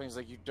coughing. He's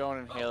like, "You don't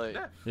inhale it."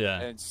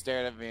 Yeah. And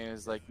stared at me and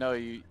was like, "No,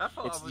 you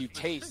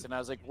taste." And I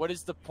was like, "What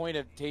is the point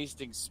of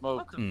tasting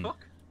smoke?" What the fuck?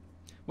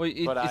 Well,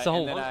 it's a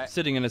whole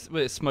sitting in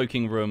a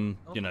smoking room,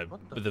 you know,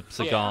 with a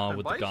cigar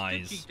with the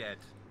guys,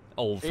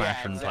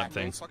 old-fashioned type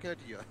thing.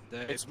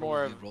 It's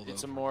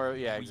a more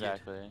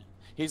exactly.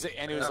 He was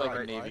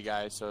a Navy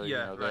guy, so you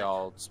know they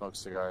all smoke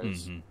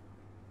cigars.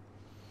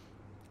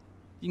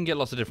 You can get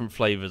lots of different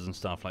flavors and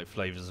stuff, like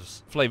flavors of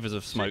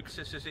smoke.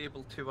 This is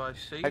able to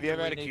IC. Have you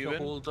ever had a Cuban?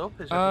 Hold up?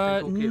 Is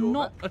everything okay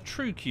not a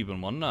true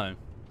Cuban one, no.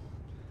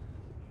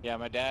 Yeah,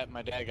 my dad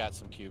got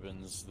some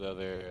Cubans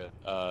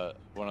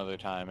one other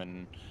time,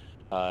 and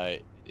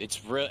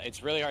it's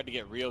really hard to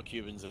get real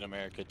Cubans in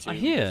America too. I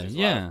hear, there's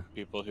a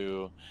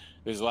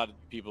lot of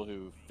people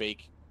who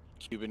fake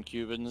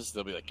Cubans.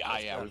 They'll be like,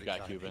 we've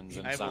got Cubans,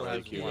 and it's not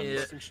really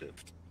Cubans.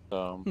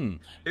 So,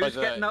 who's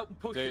getting out and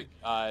pushing?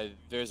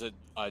 There's a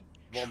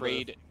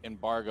trade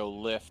embargo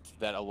lift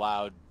that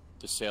allowed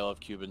the sale of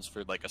Cubans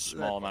for a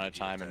small amount of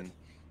time, and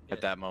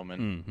at that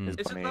moment, his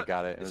company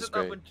got it. It was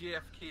great. Isn't that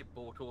when JFK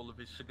bought all of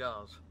his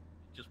cigars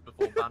just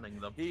before banning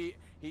them? He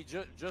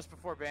just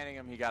before banning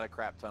them, he got a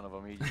crap ton of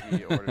them. He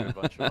ordered a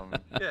bunch of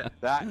them. Yeah.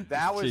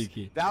 That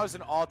was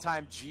an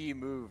all-time G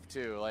move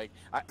too.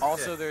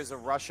 There's a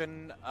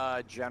Russian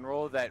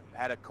general that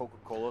had a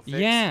Coca-Cola fix.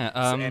 Yeah.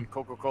 And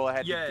Coca-Cola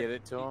had to give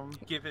it to him.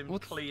 Give him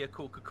clear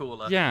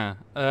Coca-Cola. Yeah.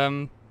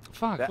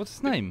 Fuck, what's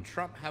his name?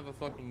 Trump have a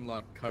fucking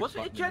Coke Was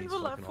it a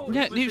general? I thought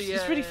Yeah, it was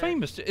it's really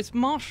famous. It's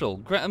Marshal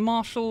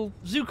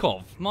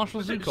Zhukov.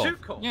 Marshal Zhukov.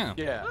 Zhukov? Yeah.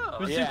 Oh.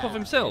 It was Zhukov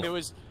himself.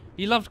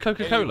 He loved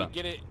Coca-Cola.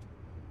 We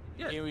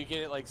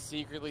get it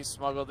secretly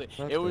smuggled.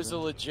 It was a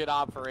legit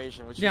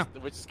operation, which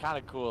is kind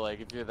of cool.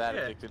 If you're that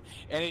addicted,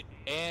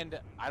 and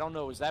I don't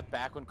know, was that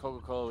back when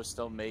Coca-Cola was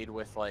still made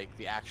with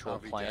the actual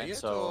plant?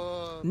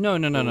 So no.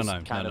 Kind of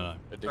Right,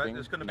 addicting.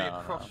 there's going to be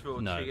a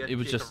crossroads. No, here, it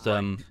was to the just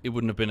right. it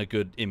wouldn't have been a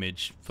good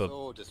image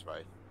for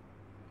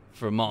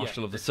a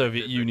marshal of the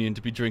Soviet Union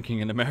to be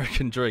drinking an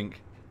American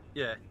drink.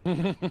 Yeah.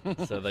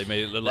 So they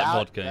made it look like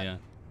vodka. Yeah.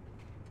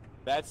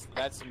 That's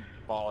some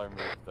baller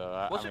move,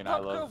 though. Was it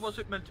vodka or was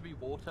it meant to be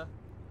water?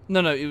 No,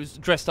 it was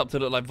dressed up to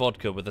look like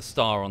vodka with a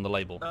star on the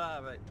label.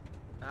 Right.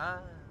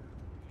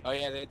 Oh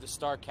yeah, they had the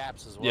star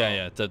caps as well.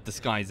 Yeah, to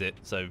disguise it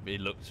so it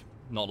looked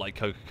not like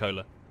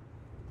Coca-Cola.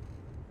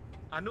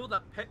 I know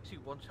that Pepsi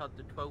once had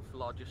the 12th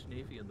largest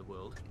navy in the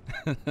world.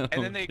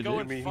 And then they go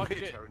and fuck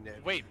it.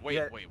 Wait,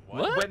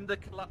 what? When the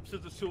collapse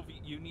of the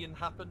Soviet Union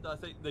happened, I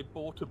think they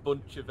bought a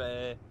bunch of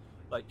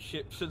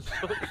ships and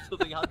stuff, so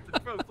they had the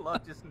 12th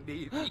largest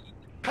navy.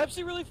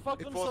 Pepsi really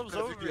fucked themselves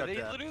over.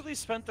 They literally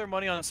spent their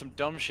money on some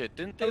dumb shit.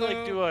 Didn't they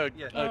do a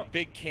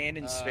big can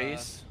in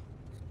space?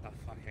 Oh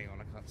fuck, hang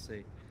on, I can't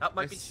see. That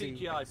might be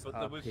CGI, but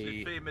there was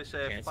the famous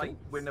fight.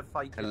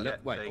 Hello?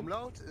 Wait,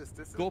 Umlaut, is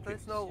this Scorpion.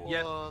 place now? Or...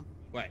 Yeah.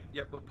 Wait.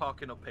 Yep, we're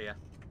parking up here.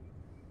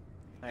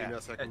 Give me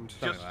a second.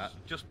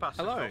 Just past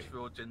the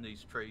crossroads in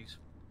these trees.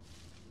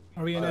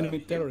 Are we in enemy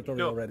territory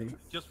no, already?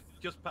 Just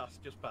past.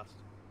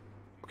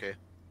 Okay.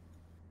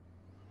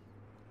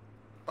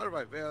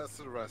 Alright, where's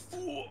the rest?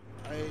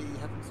 I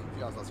haven't seen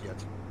the others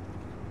yet.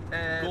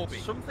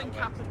 Something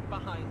happened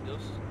behind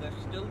us. They're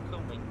still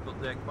coming,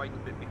 but they're quite a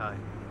bit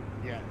behind.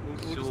 Yeah, we'll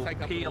so just take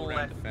up a peel little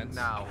left defense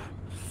now.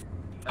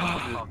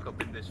 And park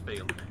up in this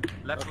field.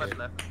 Left.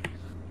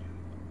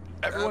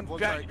 Everyone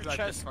back your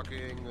chest.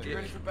 Fucking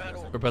ready for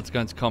battle. We're about to go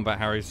into combat,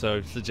 Harry,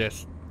 so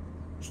suggest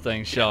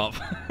staying sharp.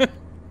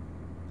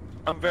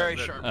 I'm very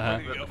sharp.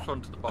 At the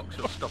front of the box,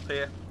 you'll stop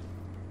here.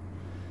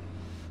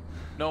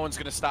 No one's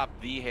gonna stop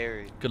the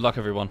Harry. Good luck,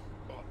 everyone.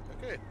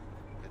 Okay,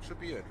 that should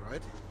be it,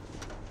 right?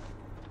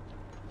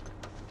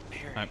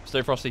 Alright,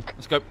 stay frosty.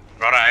 Let's go.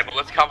 Right, Abel,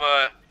 let's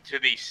cover to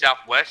the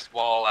southwest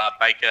while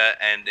Baker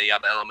and the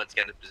other elements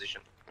get into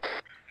position.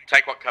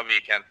 Take what cover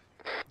you can.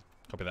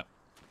 Copy that.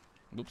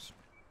 Oops.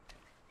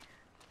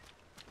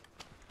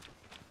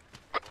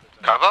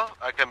 Cover?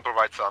 I can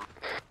provide some.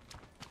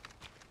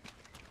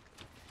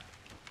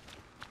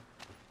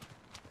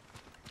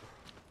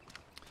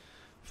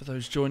 For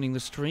those joining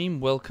the stream,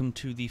 welcome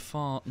to the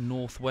far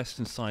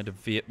northwestern side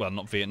of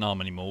not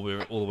Vietnam anymore.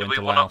 We're all the way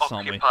into Laos,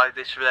 aren't we? Do we want to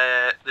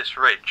occupy this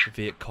ridge?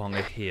 Viet Cong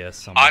are here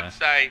somewhere. I'd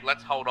say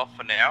let's hold off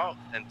for now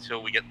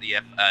until we get the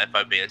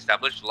FOB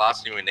established. The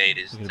last thing we need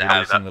is to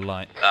have the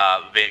light.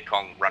 Viet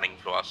Cong running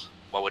for us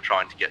while we're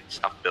trying to get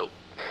stuff built.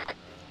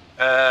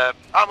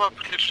 Arma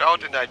glitched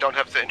out and I don't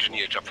have the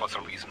engineer job for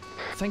some reason.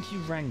 Thank you,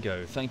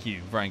 Rango. Thank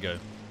you, Rango.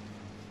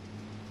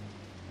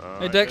 Hey,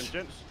 Right, Dex.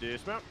 gents,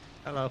 dismount.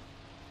 Hello.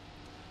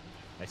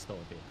 I stole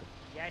a vehicle.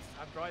 Yes,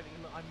 I'm driving.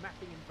 I'm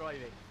mapping and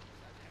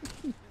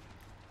driving.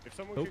 If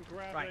someone can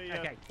grab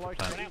a fly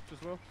strap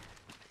as well.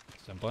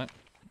 Stand by.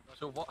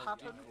 So what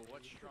happened?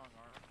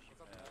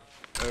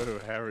 Oh,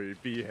 Harry,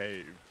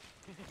 behave.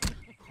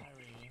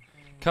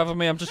 Cover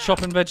me, I'm just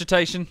chopping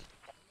vegetation.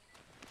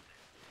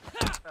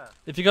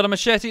 If you got a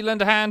machete,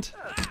 lend a hand.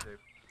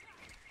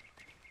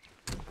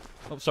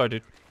 Oh, sorry,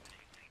 dude.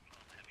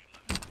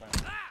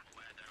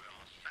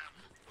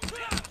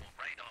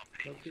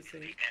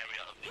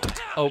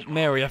 Oh,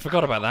 Mary, I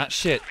forgot about that.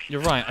 Shit,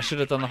 you're right. I should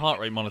have done the heart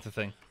rate monitor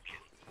thing.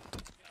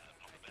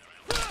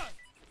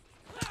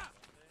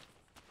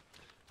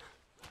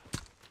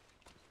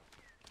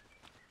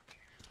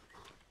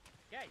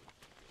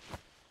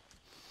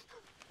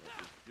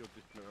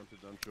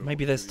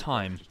 Maybe there's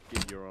time. Just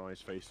get your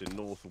eyes facing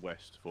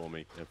northwest for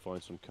me and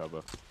find some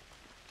cover.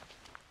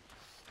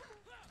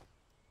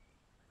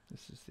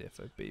 This is the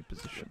FOB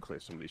position. Clear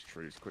some of these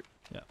trees quick.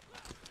 Yeah.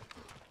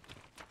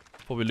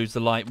 Before we lose the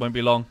light, won't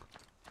be long.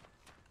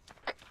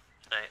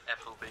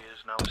 FOB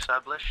is now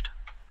established.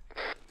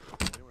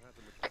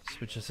 So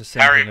we're just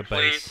assembling Harry, a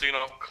please base. do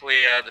not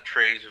clear the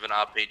trees with an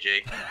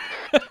RPG.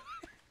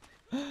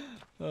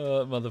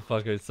 Oh,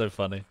 motherfucker, it's so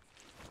funny.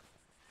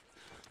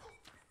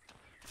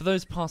 For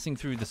those passing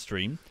through the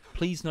stream,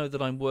 please know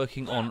that I'm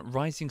working on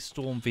Rising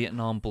Storm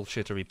Vietnam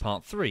Bullshittery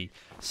Part 3.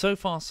 So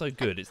far, so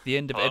good. It's the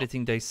end of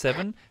editing day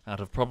 7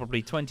 out of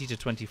probably 20 to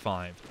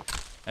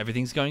 25.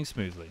 Everything's going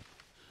smoothly.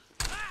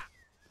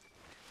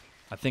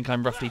 I think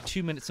I'm roughly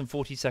 2 minutes and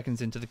 40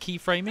 seconds into the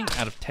keyframing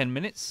out of 10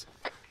 minutes.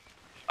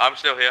 I'm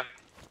still here.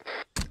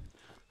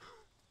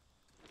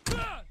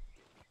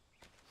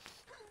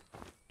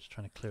 Just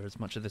trying to clear as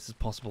much of this as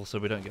possible so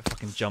we don't get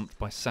fucking jumped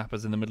by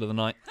sappers in the middle of the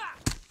night.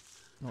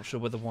 Not sure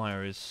where the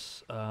wire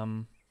is.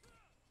 Righto,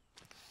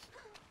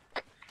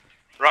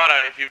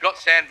 if you've got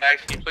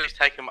sandbags, can you please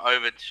take them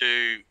over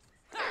to...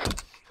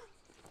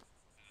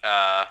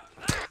 Oh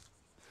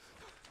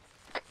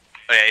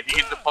yeah, if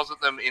you can deposit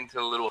them into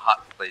the little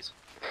hut, please.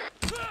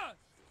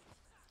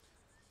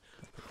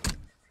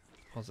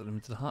 Deposit them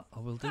into the hut, I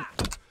will do.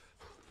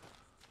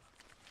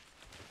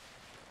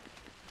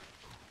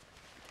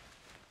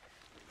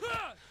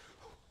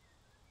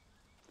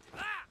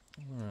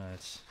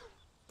 Alright.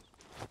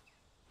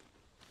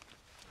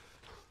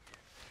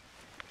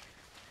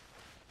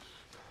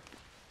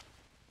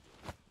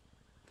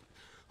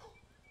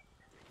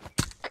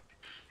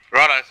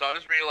 Righto, so I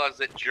just realised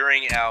that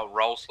during our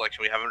role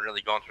selection we haven't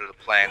really gone through the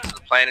plan. So the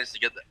plan is to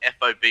get the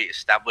FOB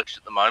established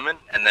at the moment,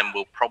 and then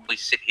we'll probably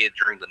sit here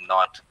during the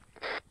night.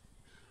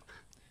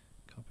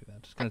 Copy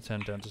that. Just going to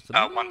turn down just a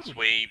little. Once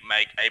we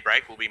make a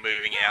break, we'll be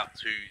moving out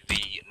to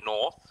the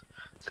north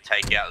to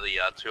take out the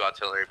 2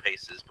 artillery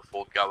pieces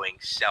before going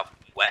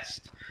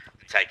southwest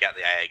to take out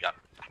the AA gun.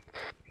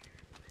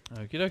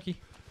 Okie dokie.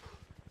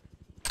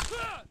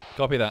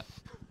 Copy that.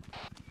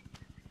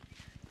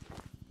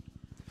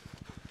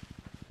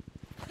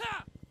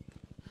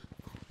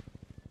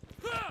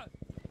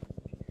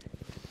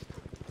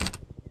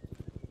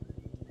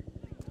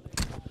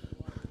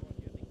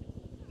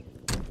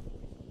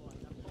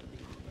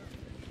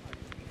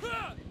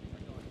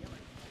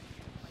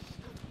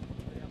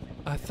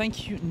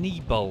 Thank you,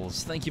 Knee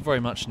Bowls. Thank you very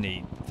much,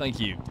 Knee.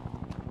 Thank you.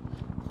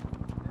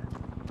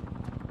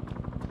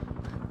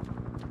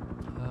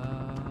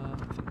 I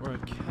think we're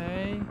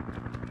okay.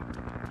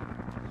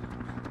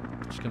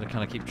 just going to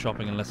kind of keep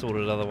chopping unless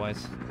ordered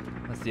otherwise.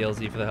 That's the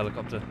LZ for the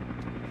helicopter.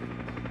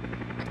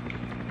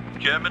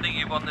 Germany,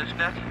 you on this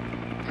net?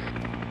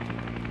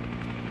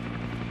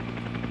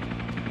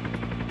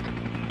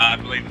 I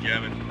believe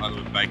German, either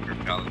with Baker or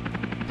Cullen.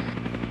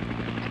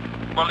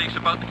 Well, he's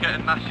about to get a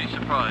nasty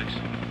surprise.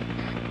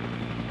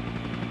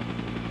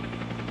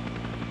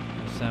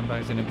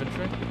 Sandbags in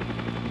infantry.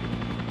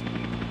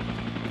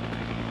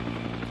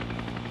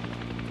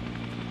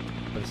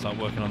 Better start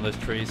working on those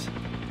trees.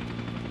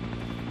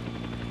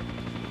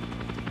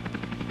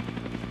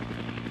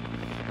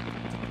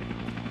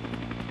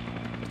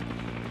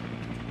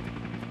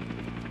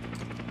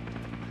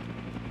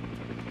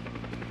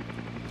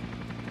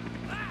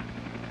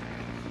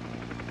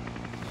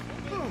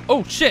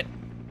 Oh shit!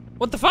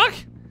 What the fuck?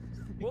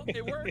 Well,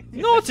 it worked.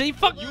 Naughty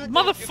fuck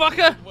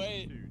motherfucker!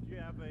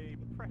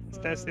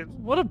 Test him.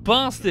 What a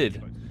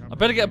bastard! I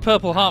better get a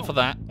purple heart for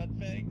that.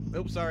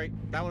 Oops, sorry.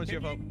 That one was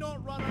your fault.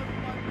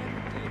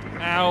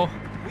 Ow.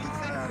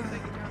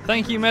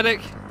 Thank you, medic.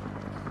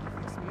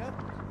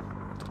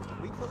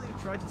 We clearly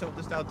tried to talk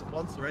this down to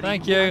once already.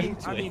 Thank you.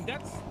 I mean,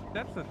 that's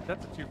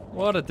a 2.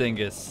 What a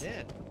dingus.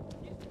 Yeah.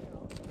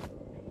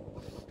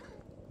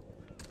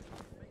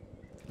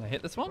 Can I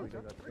hit this one?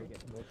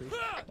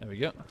 There we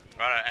go.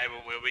 Right,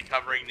 Abel, we'll be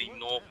covering the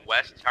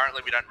northwest.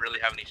 Currently, we don't really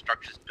have any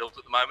structures built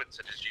at the moment,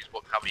 so just use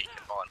what cover you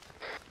can find.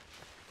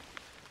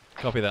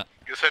 Copy that.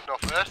 You said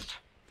northwest?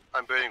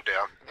 I'm burning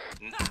down.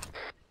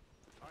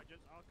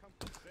 Our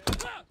compass there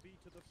will be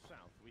to the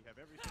south. We have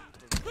everything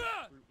from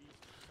through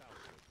east to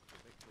southward. So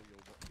make sure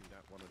you're watching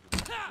that 100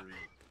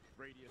 degree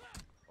radius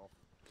of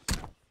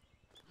south.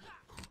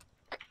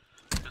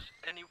 Does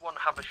anyone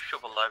have a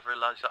shovel? I've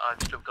realised that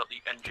I've still got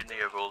the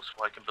engineer role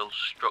so I can build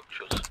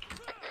structures.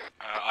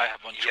 I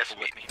have one shovel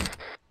with me.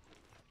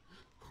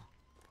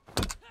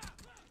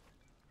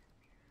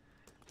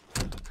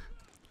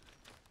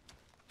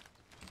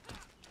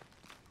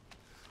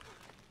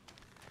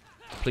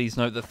 Please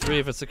note that 3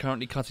 of us are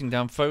currently cutting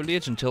down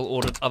foliage until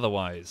ordered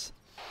otherwise.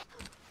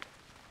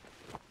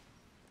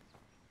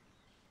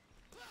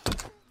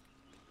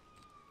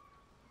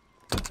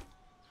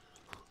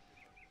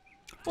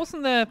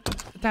 Wasn't there...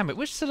 Damn it,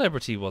 which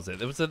celebrity was it?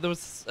 There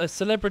was a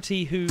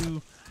celebrity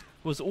who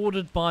was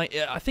ordered by...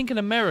 I think an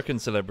American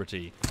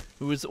celebrity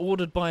who was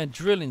ordered by a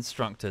drill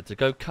instructor to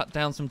go cut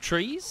down some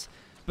trees,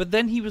 but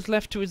then he was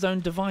left to his own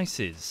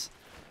devices.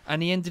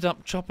 And he ended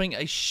up chopping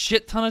a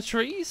shit ton of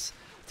trees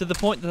to the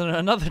point that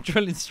another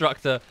drill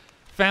instructor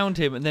found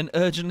him and then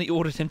urgently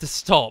ordered him to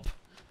stop.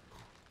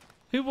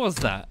 Who was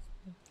that?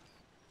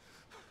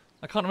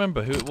 I can't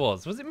remember who it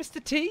was. Was it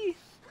Mr. T?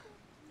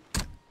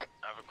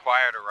 I've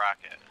acquired a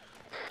rocket.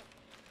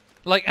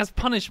 Like, as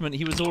punishment,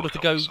 he was ordered to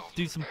go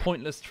do some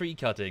pointless tree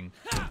cutting,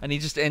 and he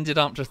just ended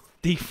up just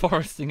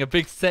deforesting a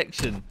big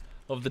section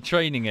of the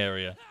training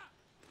area.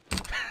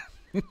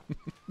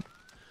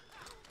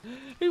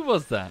 Who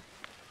was that?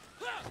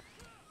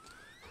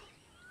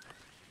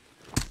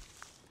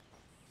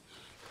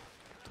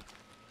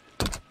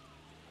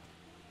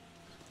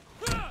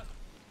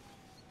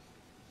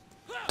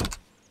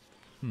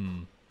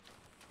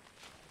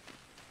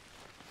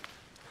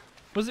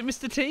 Was it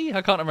Mr. T?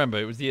 I can't remember.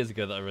 It was years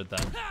ago that I read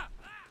that.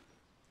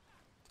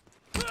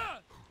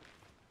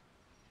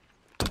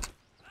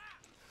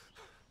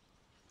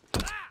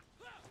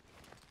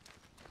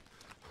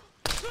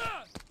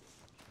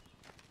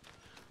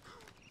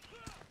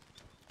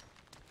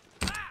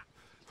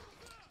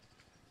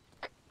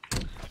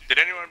 Did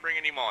anyone bring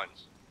any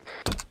mines?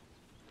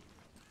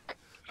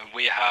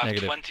 We have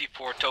Negative.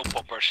 24 toe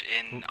poppers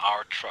in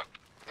our truck.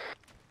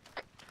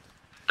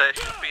 There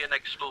should be an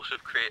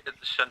explosive created at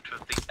the center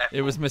of the FOB.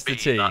 It was Mr.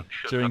 T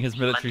during his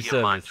military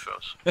service.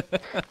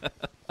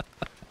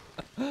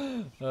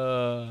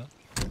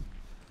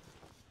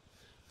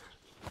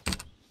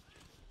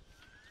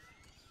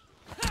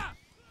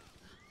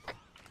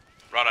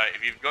 Righto,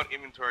 if you've got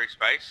inventory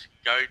space,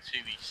 go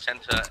to the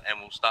center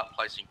and we'll start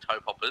placing toe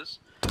poppers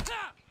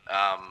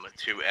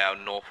to our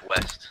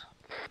northwest.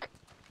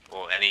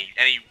 Or any,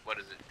 what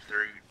is it,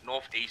 through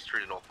northeast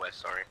through to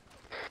northwest, sorry.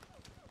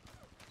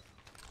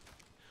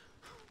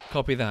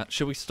 Copy that.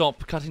 Should we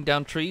stop cutting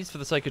down trees for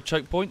the sake of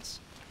choke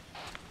points?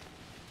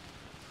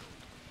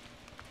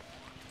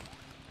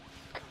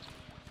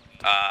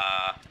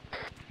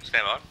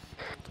 Stand on.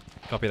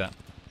 Copy that.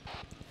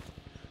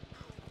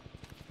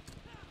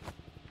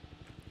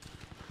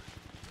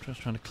 Just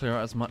trying to clear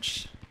out as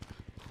much.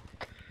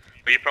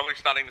 But you're probably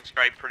starting to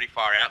stray pretty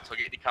far out, so I'll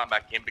get you to come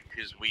back in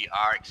because we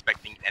are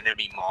expecting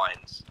enemy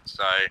mines.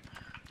 So,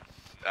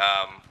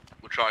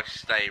 we'll try to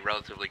stay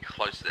relatively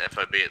close to the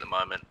FOB at the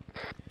moment.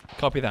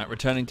 Copy that.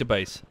 Returning to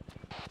base.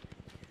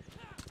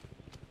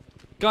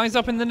 Guys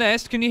up in the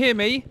nest, can you hear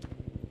me?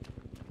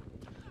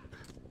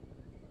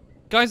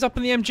 Guys up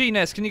in the MG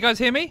nest, can you guys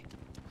hear me?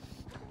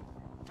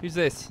 Who's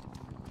this?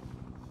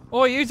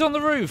 Oi, who's on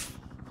the roof?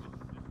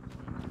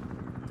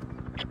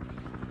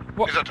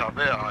 What? Is that up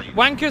there, are you?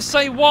 Wankers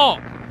say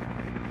what?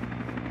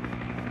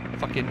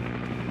 Fucking...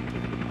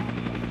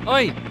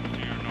 Oi!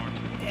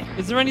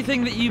 Is there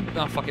anything that you...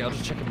 Oh, fuck it, I'll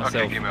just check it myself.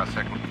 Okay, give me a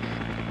second.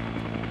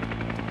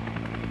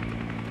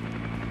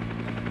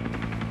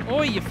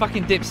 Oi, you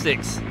fucking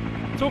dipsticks.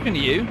 Talking to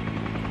you.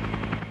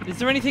 Is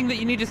there anything that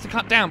you need us to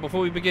cut down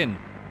before we begin?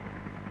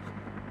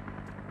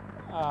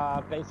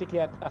 Basically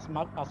as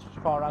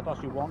far out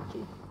as you want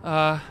to.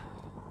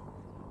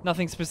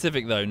 Nothing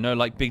specific though. No,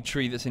 like big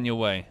tree that's in your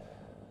way.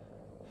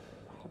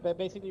 But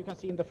basically, you can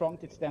see in the front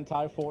it's the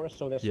entire forest,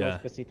 so there's no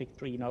specific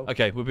tree. No.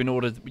 Okay, we've been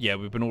ordered. Yeah,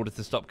 we've been ordered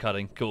to stop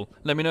cutting. Cool.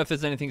 Let me know if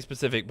there's anything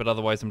specific, but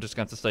otherwise, I'm just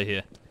going to stay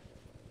here.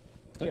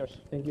 Cheers.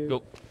 Thank you.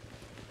 Cool.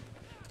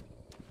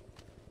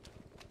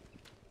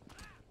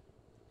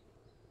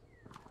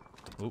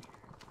 Oop.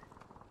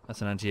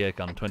 That's an anti-air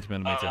gun,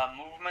 20mm.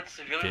 Movement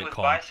civilian with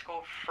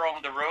bicycle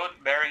from the road,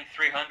 bearing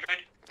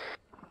 300.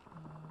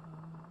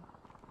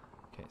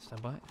 Okay,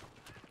 stand by.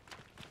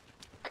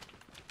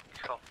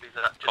 Copy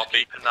that. Just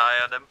keep an eye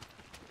on him.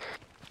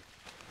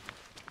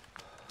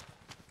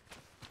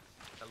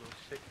 Hello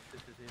 6,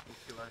 this is Able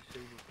QIC.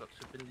 We've got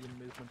civilian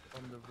movement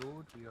on the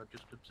road. We are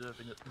just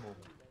observing at the moment.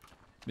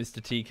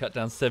 Mr. T cut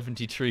down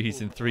 70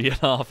 trees in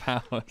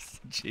 3.5 hours.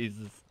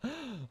 Jesus.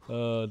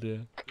 Oh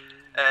dear.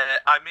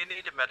 I may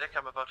need a medic.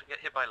 I'm about to get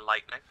hit by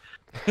lightning.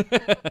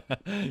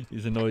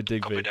 He's annoyed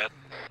Digby. Copy,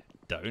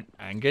 Don't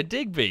anger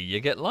Digby. You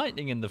get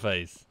lightning in the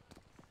face.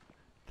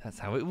 That's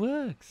how it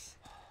works.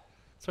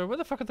 Sorry, where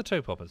the fuck are the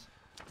toe poppers?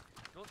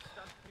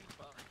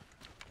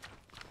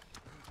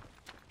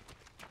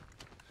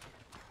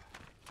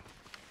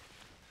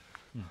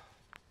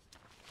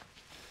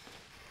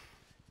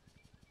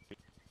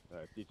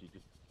 Digi,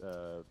 just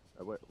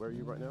where are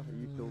you right now? Are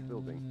you still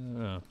building?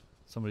 Oh,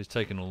 somebody's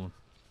taken all of them.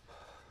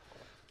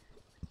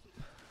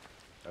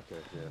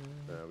 Okay, yeah.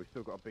 We've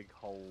still got a big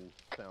hole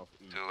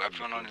southeast. To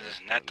everyone on this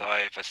net,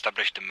 I've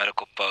established a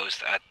medical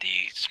post at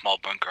the small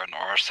bunker on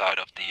our side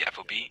of the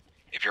FOB.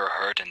 If you're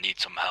hurt and need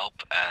some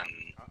help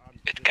and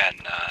it can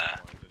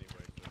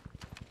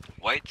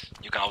wait,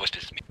 you can always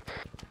visit me.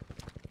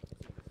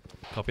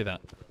 Copy that.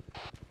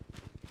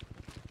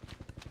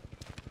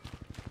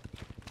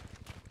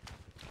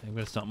 I'm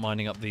going to start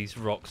mining up these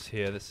rocks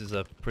here. This is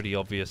a pretty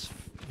obvious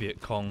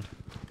Viet Cong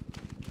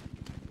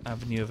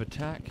avenue of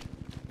attack.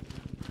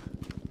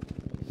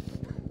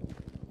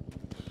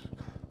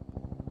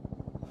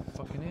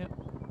 Fucking it.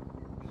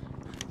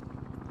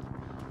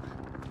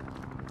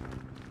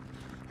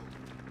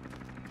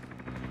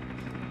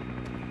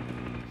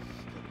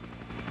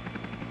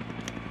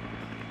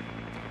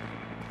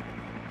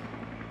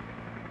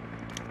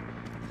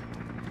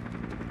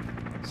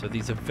 So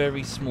these are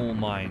very small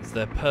mines.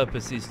 Their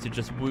purpose is to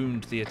just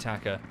wound the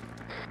attacker,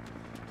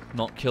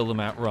 not kill them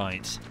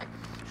outright.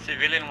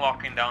 Civilian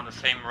walking down the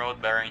same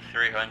road bearing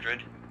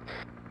 300.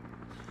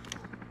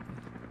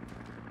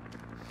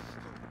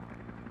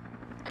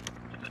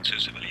 The 2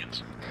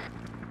 civilians.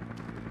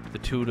 The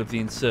tool of the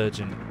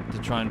insurgent to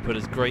try and put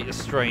as great a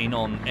strain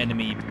on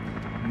enemy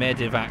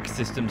medevac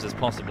systems as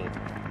possible.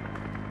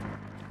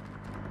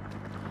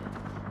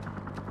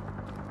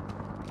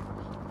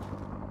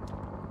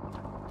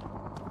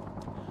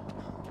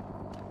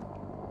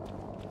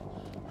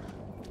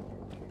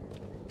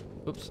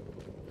 Oops.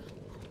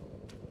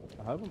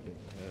 I haven't been.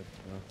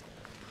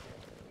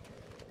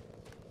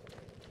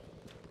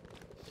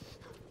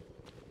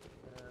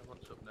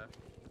 What's up now?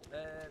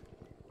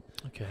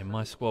 Okay,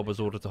 my squad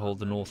was ordered to hold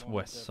the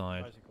northwest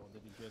side. Hold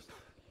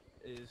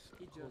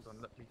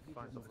on, let me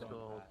find what it's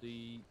called.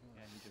 The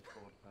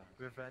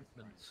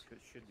revetments.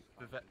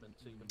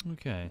 Even.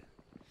 Okay.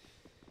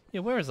 Yeah,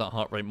 where is that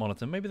heart rate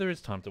monitor? Maybe there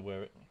is time to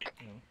wear it.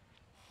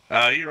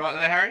 Are you right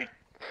there, Harry?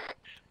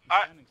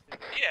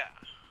 Yeah.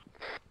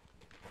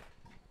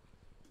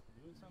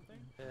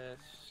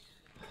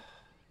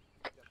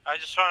 I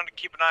just wanted to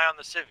keep an eye on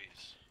the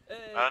civvies.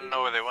 I don't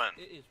know where they went.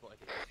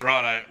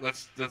 Righto,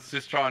 let's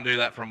just try and do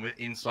that from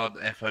inside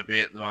the FOB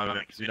at the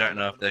moment, because we don't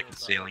know if they're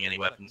concealing any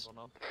weapons.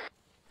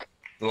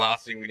 The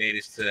last thing we need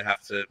is to have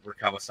to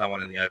recover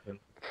someone in the open.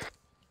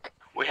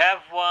 We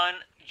have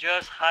one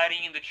just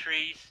hiding in the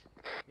trees,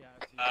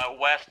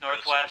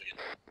 west-northwest.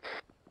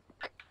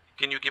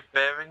 Can you give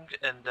bearing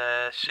and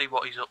see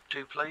what he's up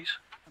to, please?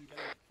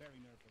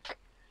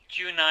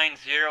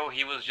 290,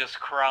 he was just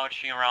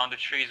crouching around the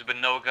trees with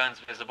no guns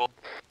visible.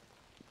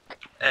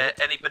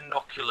 Any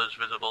binoculars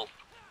visible?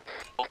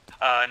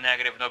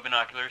 Negative, no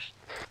binoculars.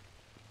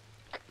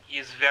 He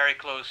is very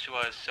close to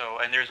us,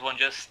 and there's one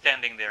just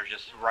standing there,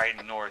 just right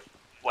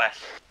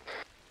northwest.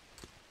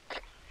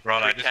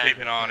 Right, just keep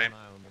an eye on him.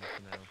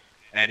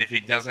 And if he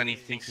does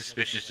anything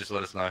suspicious, just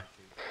let us know.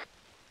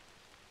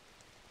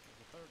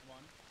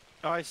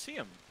 Oh, I see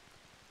him.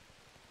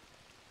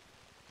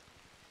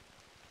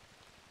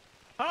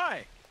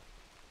 Hi!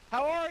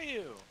 How are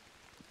you?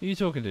 Who are you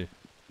talking to?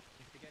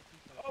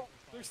 Oh,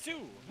 there's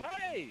 2.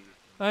 Hi!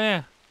 Oh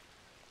yeah.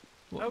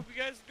 I hope you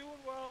guys are doing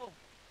well.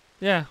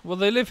 Yeah, well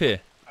they live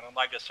here. I don't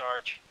like this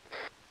arch.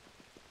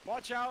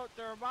 Watch out,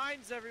 there are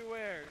mines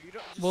everywhere. You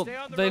don't just stay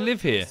on the they road live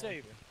and be here.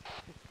 safe.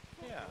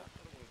 Yeah.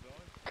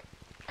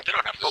 They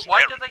don't have to. But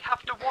why do they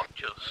have to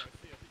watch us?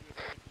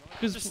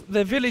 Because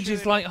their village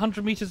is like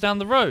 100 meters down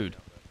the road.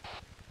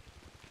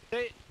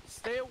 But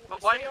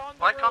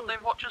why can't they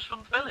watch us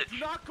from the village? Do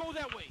not go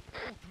that way.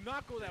 Oh, do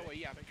not go that way.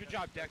 Yeah, good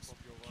job, Dex.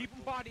 Keep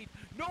him bodied.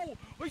 No,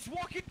 he's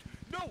walking.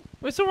 No.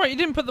 Well, it's all right. You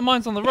didn't put the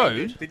mines on the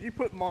road. Did you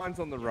put mines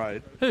on the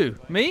road? Who?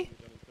 Me?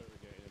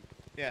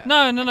 Yeah.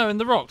 No, in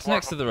the rocks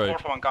next to the road.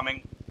 Fourth one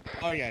coming.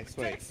 Oh yeah,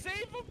 sweet. Save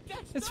him, Dex.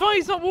 It's fine.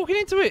 He's not walking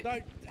into it. No,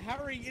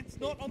 Harry, it's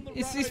not on the road.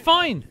 It's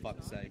fine. For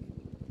fuck's sake.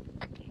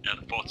 Yeah,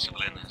 the fourth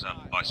civilian is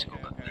a bicycle,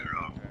 but they're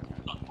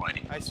not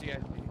waiting. I see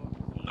it.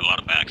 A lot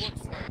of bags.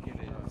 Looks like it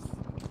is.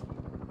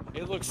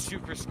 It looks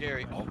super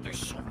scary. Oh, there's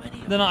so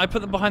many. No, I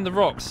put them behind the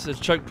rocks as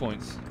choke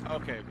points.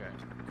 Okay.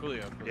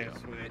 Coolio. Yeah,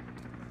 sweet.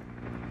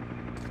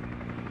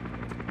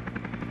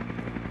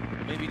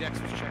 Maybe Dex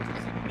was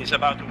checking. He's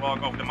about to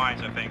walk off the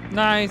mines, I think.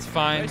 Nah, it's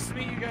fine. Nice to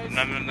meet you guys.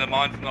 No, the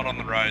mine's not on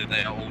the road.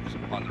 They are all just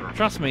behind the road.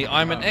 Trust me,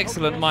 I'm an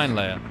excellent mine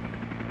layer.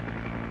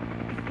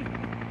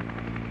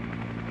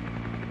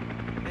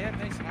 They have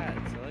nice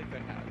hats. I like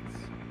their hats.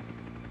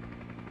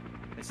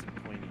 Nice and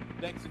pointy.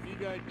 Dex, if you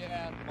go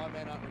down, my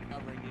men aren't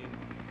recovering you.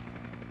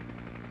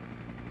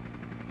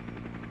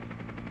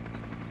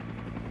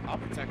 I'll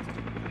protect him.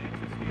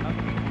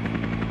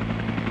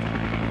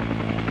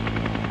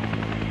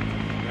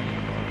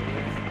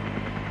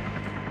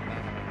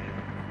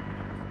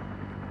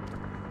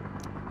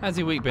 How's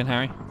your week been,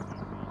 Harry?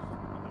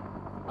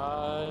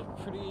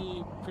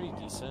 Pretty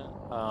decent.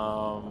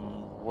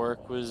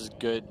 Work was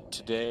good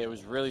today. It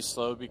was really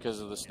slow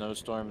because of the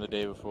snowstorm the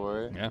day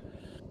before. Yeah.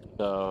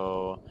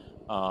 So,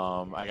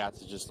 I got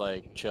to just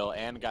like chill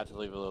and got to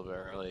leave a little bit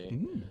early.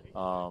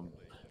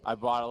 I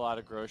bought a lot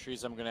of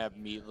groceries. I'm gonna have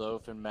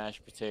meatloaf and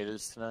mashed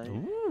potatoes tonight.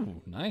 Ooh,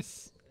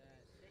 nice.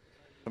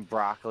 Some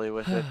broccoli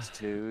with it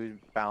too.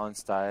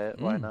 Balanced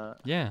diet. Why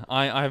not? Yeah,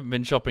 I haven't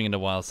been shopping in a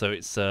while, so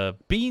it's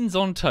beans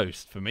on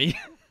toast for me.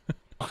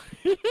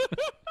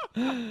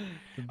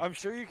 I'm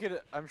sure you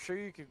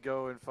could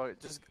go and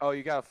just. Oh,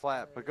 you got a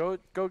flat, but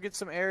go get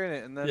some air in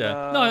it, and then.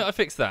 Yeah. No, I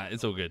fixed that.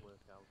 It's all good.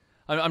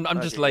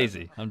 I'm just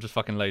lazy. I'm just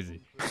fucking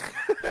lazy.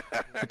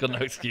 I've got no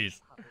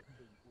excuse.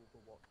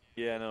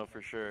 Yeah, no,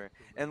 for sure.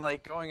 And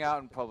like going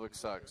out in public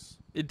sucks.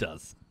 It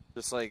does.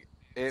 Just like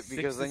it,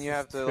 because then you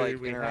have to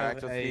like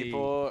interact with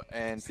people,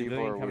 and people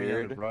are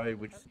weird. Road,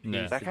 which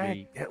Yeah. That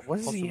guy, what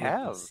does he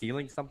have?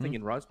 Stealing something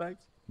in rice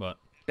bags? What?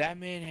 That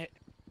man.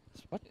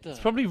 What the? It's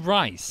probably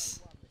rice.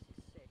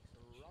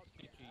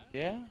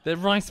 Yeah. They're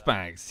rice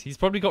bags. He's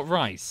probably got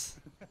rice.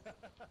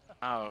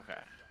 Oh, okay.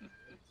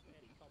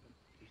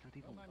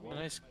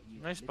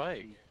 Nice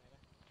bike.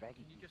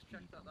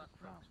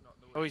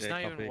 Oh, he's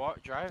not even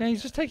driving. Yeah,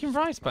 he's just taking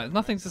rice bags.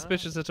 Nothing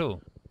suspicious at all.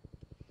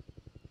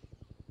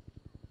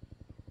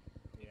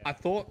 I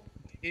thought,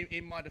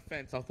 in my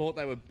defense, I thought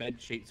they were bed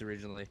sheets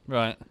originally.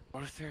 Right.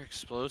 What if they're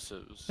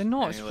explosives? They're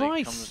not. And It's he, like,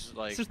 rice. comes,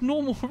 like... It's just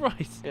normal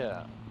rice.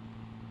 Yeah.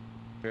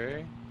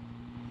 Very.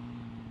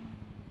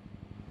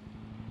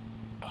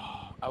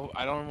 Oh,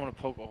 I don't want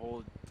to poke a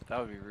hole. That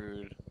would be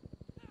rude.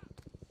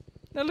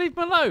 Now leave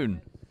him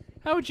alone.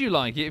 How would you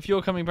like it if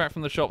you're coming back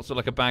from the shops with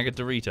like a bag of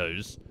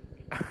Doritos,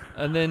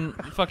 and then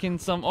fucking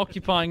some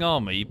occupying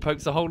army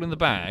pokes a hole in the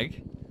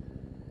bag?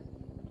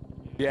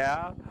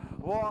 Yeah.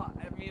 Well,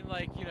 I mean,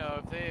 like, you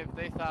know, if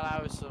they thought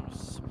I was some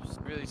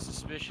really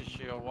suspicious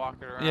shit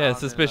walking around. Yeah,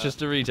 suspicious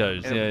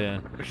Doritos.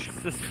 Yeah.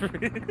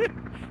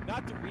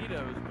 Not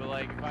Doritos, but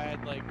like if I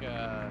had like.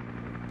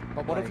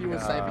 But what if you were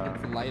saving them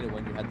for later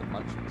when you had the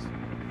munchies?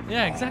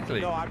 Yeah,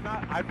 exactly. No, I'm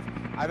not.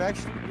 I've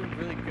actually been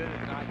really good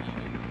at not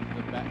eating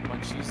the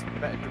munchies,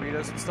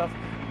 Doritos and stuff.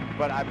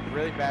 But I'm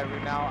really bad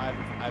right now.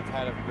 I've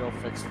had a real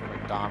fix for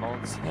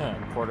McDonald's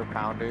and quarter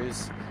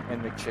pounders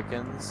and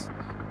McChickens.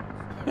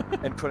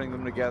 And putting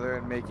them together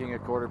and making a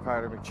quarter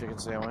pounder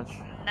McChicken sandwich.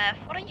 Neff,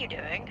 what are you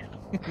doing?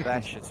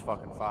 That shit's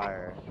fucking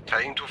fire.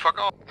 Telling to fuck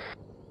off.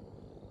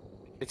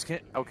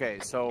 Okay,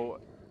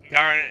 so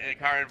Current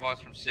advice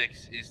from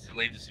 6 is to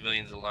leave the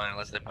civilians alone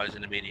unless they pose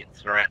an immediate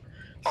threat.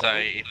 So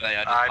if they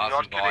are just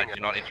passing by, do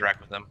not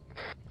interact with them.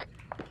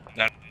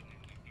 No.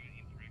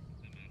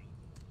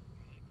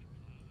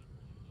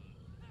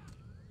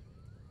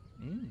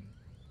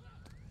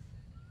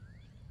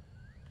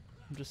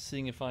 I'm just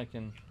seeing if I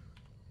can.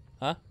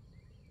 Huh?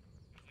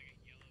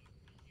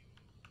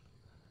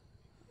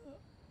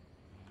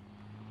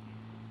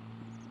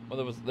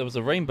 Well, there was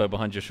a rainbow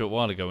behind you a short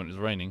while ago when it was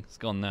raining. It's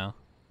gone now.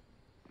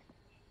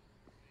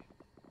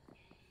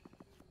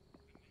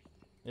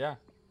 Yeah.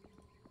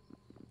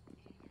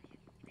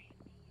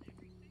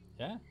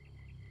 Yeah.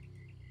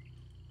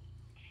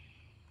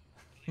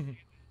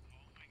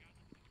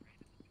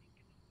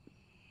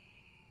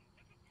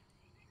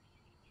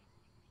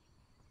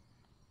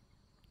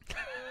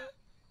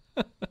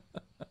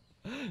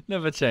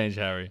 Never change,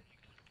 Harry.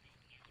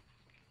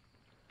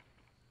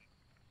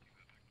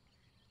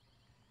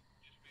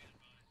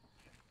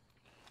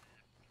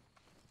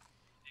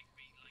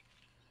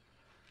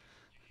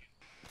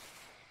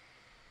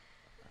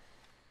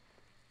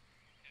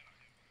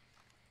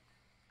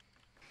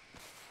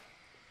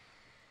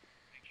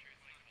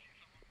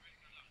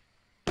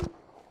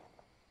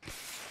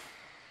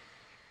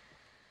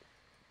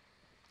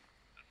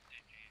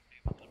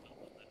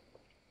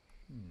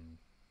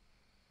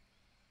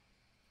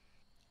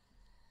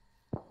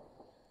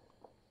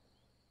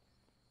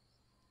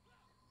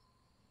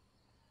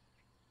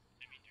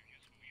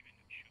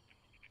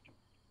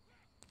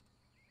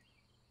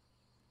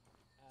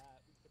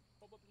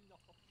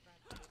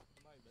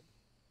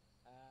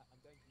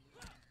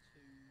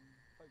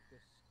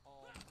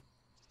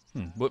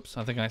 Whoops!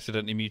 I think I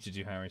accidentally muted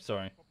you, Harry.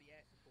 Sorry.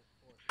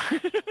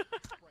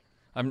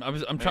 I'm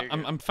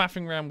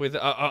faffing around with.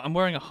 I'm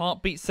wearing a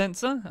heartbeat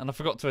sensor, and I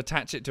forgot to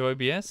attach it to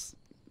OBS.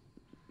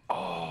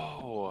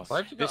 Oh,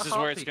 this is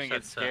where it's gonna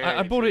get scary.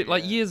 I bought it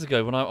like years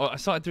ago when I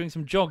started doing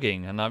some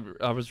jogging, and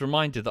I was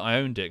reminded that I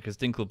owned it because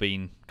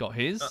Dinklebean got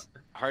his.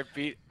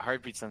 Heartbeat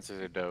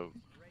sensors are dope.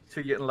 So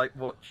you can like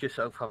watch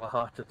yourself have a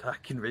heart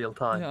attack in real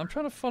time. Yeah, I'm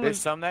trying to follow. There's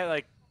some that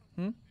like.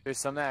 There's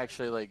some that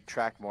actually like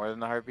track more than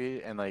the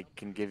heartbeat and like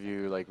can give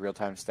you like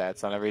real-time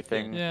stats on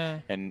everything. Yeah.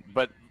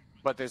 But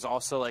there's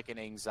also like an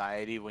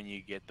anxiety when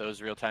you get those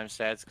real-time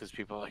stats because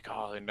people are like,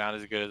 oh, they're not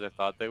as good as I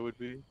thought they would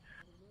be.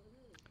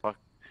 Fuck.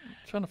 I'm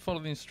trying to follow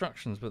the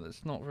instructions, but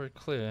it's not very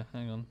clear.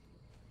 Hang on.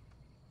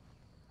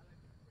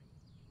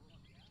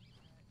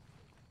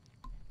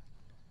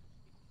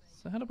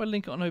 So how do I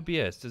link it on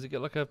OBS? Does it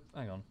get like a...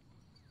 Hang on.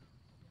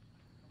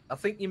 I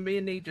think you may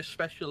need a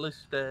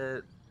specialist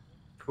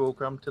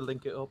program to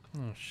link it up.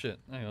 Oh shit,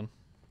 hang on.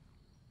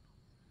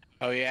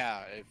 Oh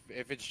yeah,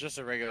 if it's just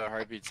a regular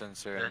heartbeat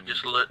sensor.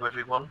 Just alert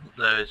everyone,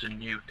 there's a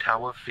new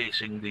tower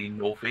facing the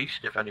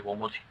northeast if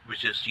anyone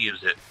wishes to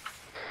use it.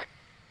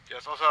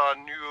 There's also a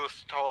new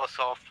tower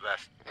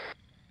southwest.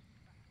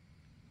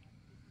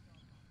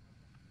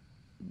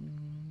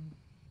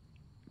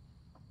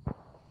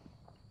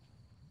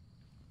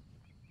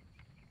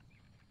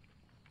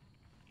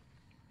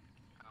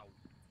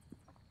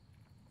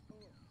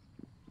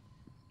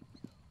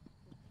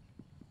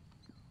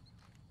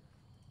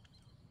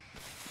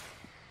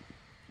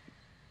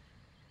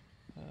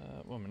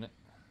 One minute.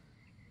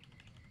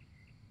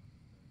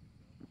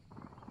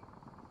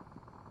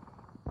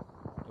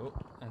 Oh,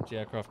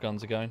 anti-aircraft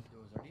guns are going.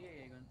 Those are the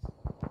AA guns.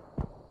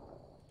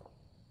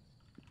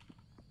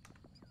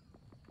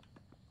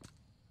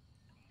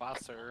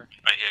 Faster.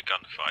 I hear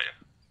gunfire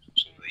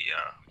from the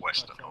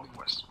west and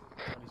northwest.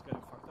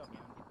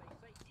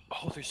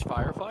 Oh, there's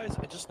fireflies?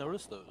 I just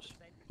noticed those.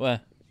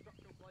 Where?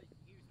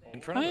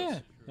 In front of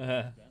us.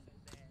 Yeah.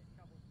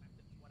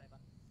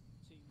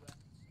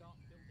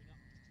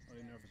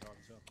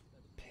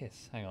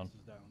 Piss. Hang on.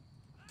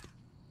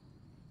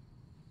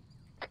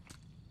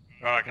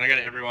 Alright, can I get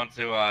everyone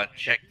to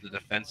check the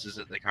defenses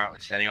that they're currently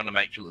standing on to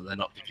make sure that they're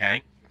not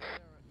decaying?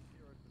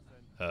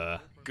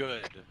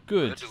 Good.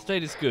 Good.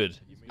 State is good.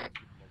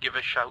 Give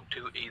a shout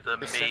to either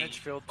Percentage me,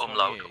 filled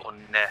Umlaut, 28. or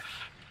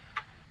Neff.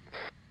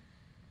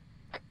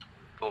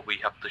 Or we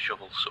have the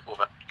shovels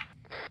over.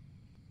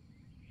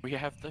 We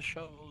have the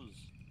shovels.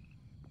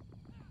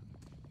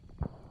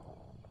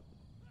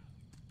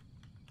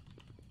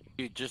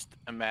 Dude, just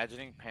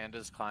imagining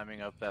pandas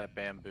climbing up that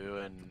bamboo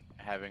and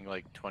having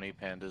like 20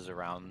 pandas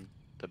around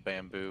the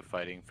bamboo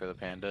fighting for the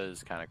panda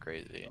is kind of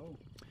crazy. Oh,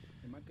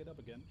 they might get up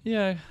again.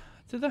 Yeah.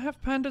 Did they have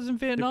pandas in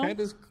Vietnam? Do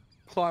pandas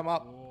climb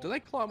up? Do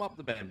they climb up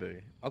the bamboo?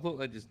 I thought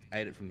they just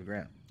ate it from the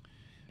ground.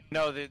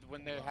 No,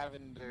 when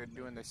they're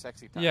doing their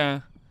sexy time.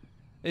 Yeah.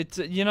 It's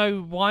you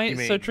know why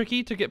it's so mean-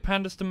 tricky to get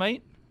pandas to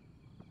mate?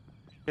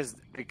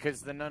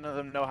 Because none of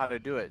them know how to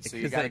do it, so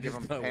you gotta give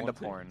them panda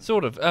porn.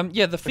 Sort of.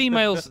 Yeah, the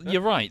females.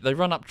 You're right. They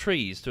run up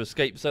trees to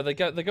escape. So they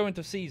go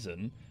into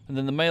season, and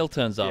then the male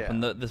turns up,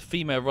 and the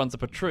female runs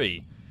up a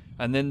tree,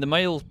 and then the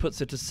male puts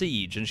her to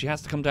siege, and she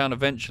has to come down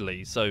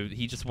eventually. So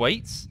he just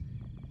waits.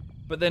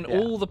 But then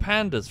all the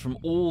pandas from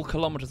all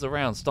kilometers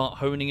around start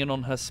honing in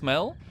on her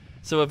smell.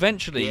 So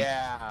eventually,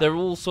 they're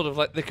all sort of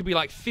like there could be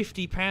like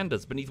 50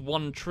 pandas beneath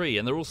one tree,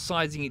 and they're all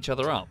sizing each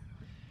other up.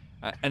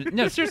 And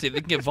no, seriously, they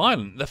can get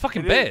violent. They're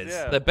fucking bears.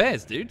 They're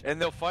bears, dude.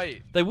 And they'll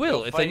fight. They will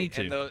They'll if fight, they need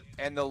to.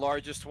 And the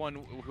largest one,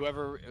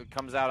 whoever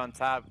comes out on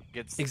top,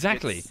 gets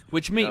Exactly. gets,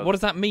 Which mean what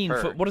does that mean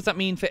hurt. for what does that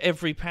mean for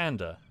every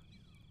panda?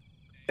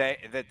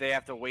 That they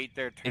have to wait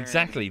their turn.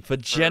 Exactly for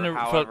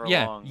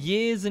long.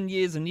 years and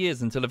years and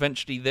years until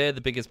eventually they're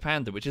the biggest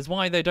panda, which is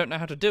why they don't know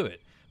how to do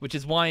it. Which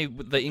is why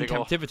in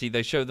captivity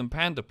they show them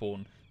panda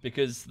porn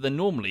because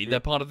they're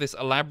part of this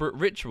elaborate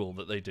ritual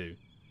that they do.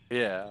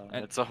 Yeah,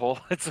 it's a whole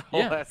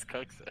ass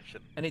cook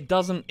session. And it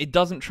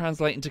doesn't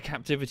translate into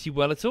captivity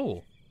well at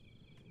all.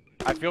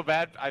 I feel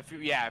bad. I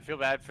feel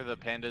bad for the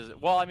pandas.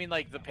 Well, I mean,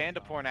 like the panda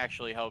porn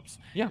actually helps.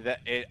 Yeah. That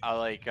it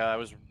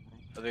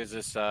there's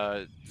this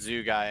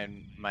zoo guy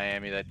in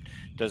Miami that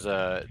does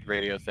a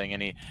radio thing,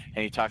 and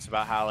he talks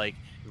about how like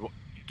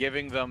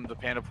giving them the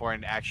panda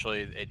porn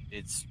actually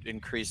it's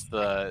increased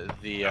the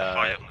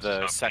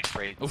sex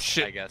rate. Oh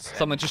shit! I guess.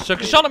 Someone just took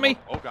a shot at me.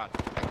 Oh god.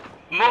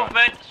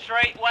 Movement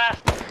straight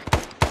west.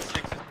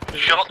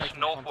 Shots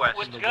northwest.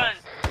 Which gun?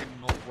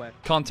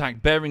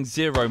 Contact bearing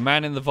 0.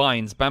 Man in the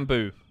vines.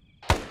 Bamboo.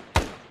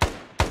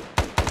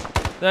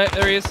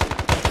 There he is. Fucking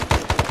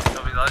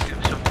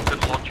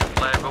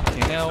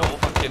hell.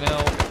 Fucking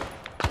hell.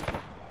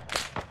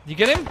 You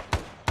get him?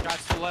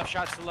 Shots to the left.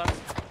 Shots to the left.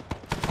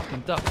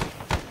 Fucking duck.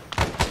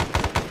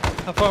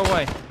 How far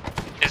away?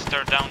 Is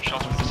there down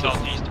shots from the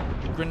southeast?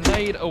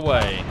 Grenade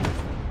away.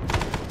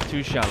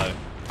 Too shallow.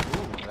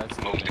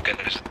 Move to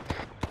goodness.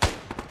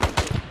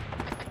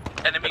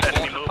 Enemy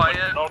mortar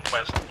fire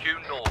northwest. Due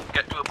north.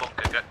 Get to a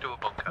bunker. Get to a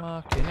bunker.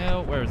 Fucking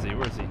hell. Where is he?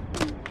 Where is he?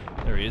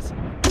 There he is.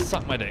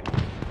 Suck my dick.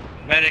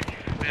 Medic,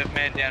 we have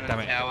man down in Damn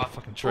the it, tower.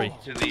 fucking tree.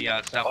 To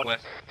the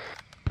southwest.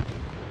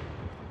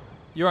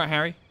 You alright,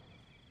 Harry?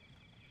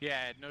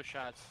 Yeah, no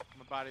shots.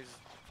 My body's.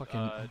 Fucking,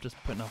 I'm just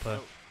putting up a...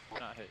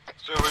 Not hit.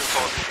 So we're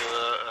reporting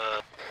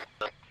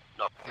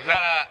no. Was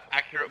that an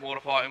accurate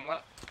mortar fire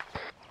inlet?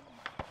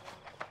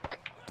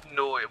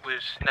 No, it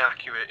was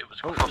inaccurate. It was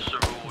across the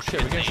road.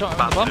 Shit, we're getting shot in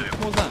the bum?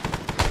 What was that?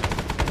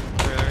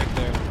 Right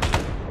there.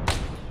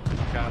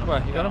 Got him.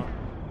 Where, you got him?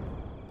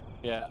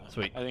 Yeah.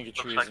 Sweet. I think a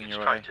tree's Looks like in it's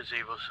your trying way. to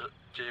zero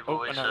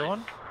Oh, another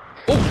one?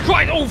 Oh,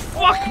 right! Oh,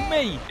 fuck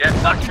me! Yeah,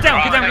 Get down, get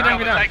down, get down,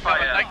 get down! Take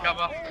cover, take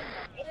cover.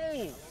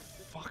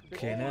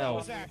 Fucking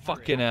hell.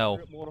 Fucking hell.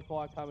 Mortar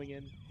fire coming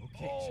in.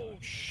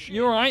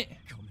 You alright?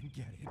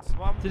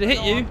 Did it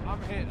hit you?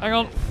 I'm hit. Hang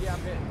on. Yeah,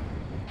 I'm hit.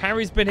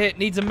 Harry's been hit,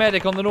 needs a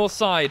medic on the north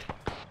side.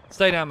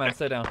 Stay down, man,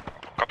 stay down.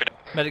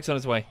 Medic's on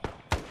his way.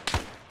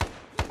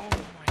 Oh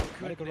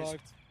my goodness.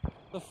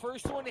 The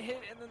first one hit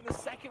and then the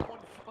second one.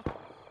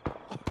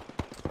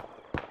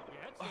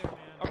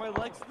 Are my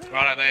legs there?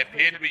 Right, they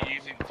appear to be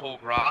using tall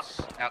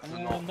grass out to the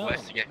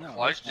northwest to get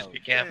close. Just be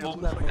careful,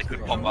 they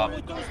could pop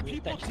up. Those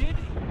people did.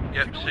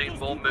 Yep, seeing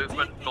more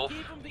movement north.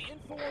 Gave them the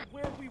info of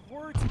where we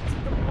were to the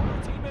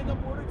mortar team, and the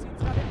mortar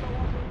team's got info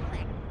on where we're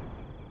at.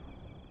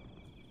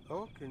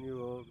 Oh, can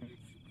you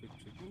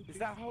Is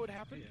that how it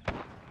happened?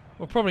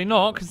 Well, probably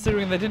not,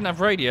 considering they didn't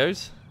have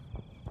radios.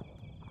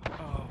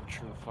 Oh,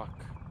 true. Fuck.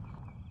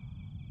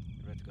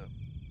 Let's go.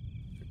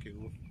 Thank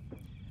you.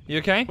 You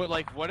okay? But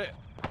like, what?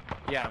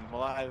 Yeah, I'm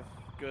alive.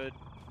 Good.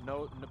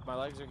 No, my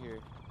legs are here.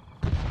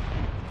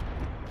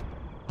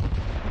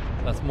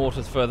 That's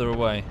mortars further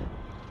away.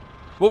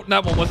 Whoa,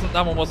 that one wasn't,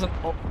 that one wasn't.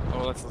 Oh,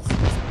 let's move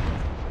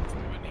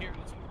in here.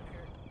 Let's move in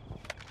here.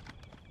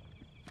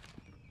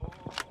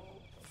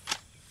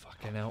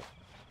 Fucking hell.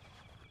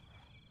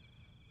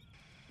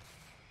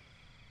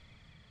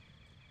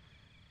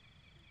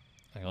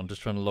 Hang on,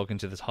 just trying to log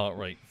into this heart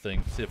rate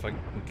thing, see if I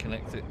can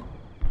connect it.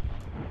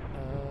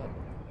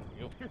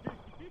 You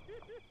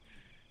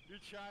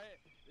try it.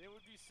 It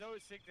would be so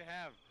sick to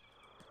have.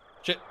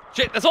 Shit,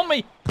 shit, that's on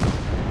me!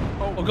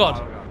 Oh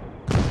god.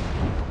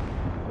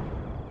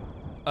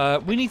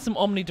 We need some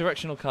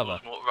omnidirectional cover.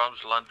 What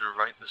rounds landed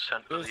right in the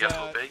centre of the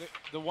FOB?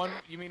 The one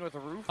you mean with the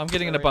roof? I'm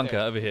getting in a Right bunker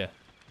there. over here.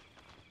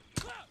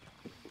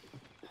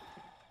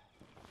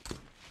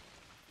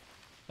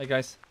 Hey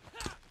guys.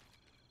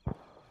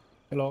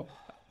 Hello.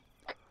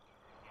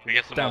 Can we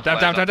get some Down, more down,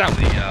 flares down, up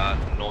down,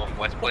 to the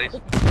northwest, please?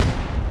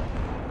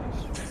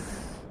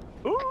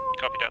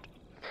 Copy that.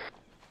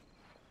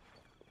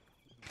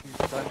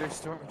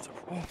 Thunderstorms.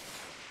 Oh.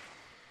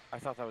 I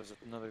thought that was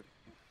another.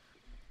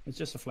 It's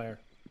just a flare.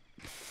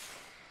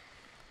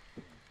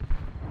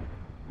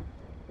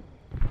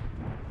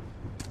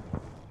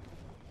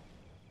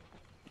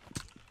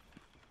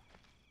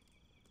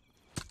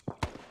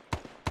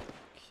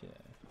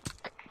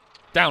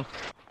 Down.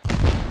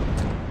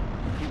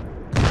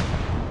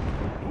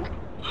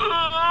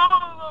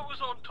 That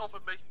was on top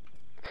of me.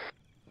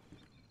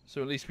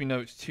 So at least we know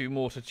it's 2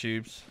 mortar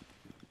tubes.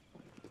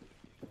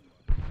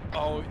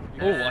 Oh,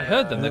 oh, I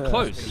heard them. They're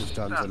close. Just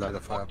done a load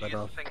of fire What do you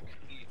better. think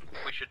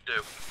we should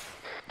do?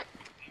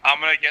 I'm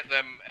gonna get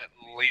them at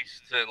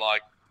least to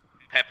like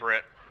pepper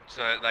it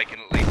so that they can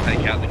at least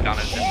take out the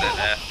gunners if they're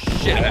there.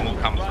 Shit. And then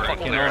we'll come through.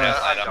 Fucking Clear it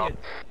out hell. later.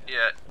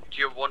 Yeah, do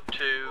you want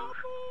to...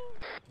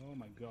 Oh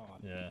my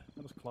god. Yeah.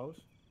 That was close.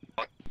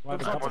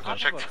 Someone to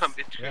check them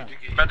Yeah.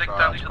 Medic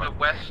down to the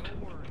west.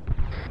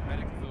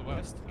 Medic to the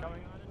west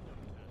coming on.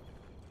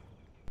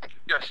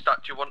 Yes, do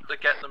you want to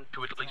get them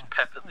to at least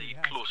pepper the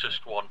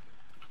closest one?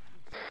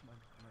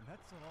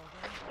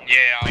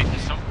 Yeah, I mean,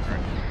 some.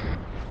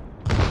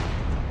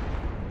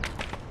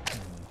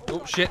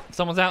 Oh shit,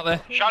 someone's out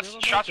there. Shots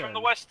from the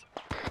west.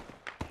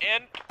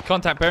 In.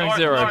 Contact bearing North,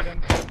 0. north.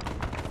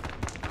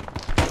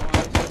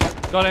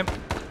 Got him.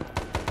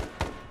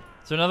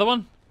 Is there another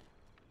one?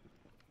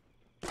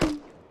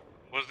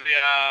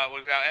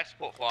 Was our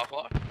escort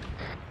firefly?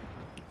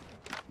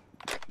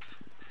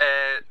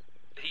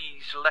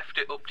 He's left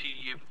it up to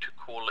you to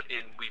call it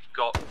in. We've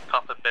got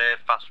Papa Bear,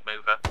 Fast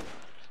Mover,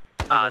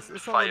 and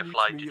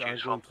Firefly to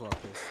choose from.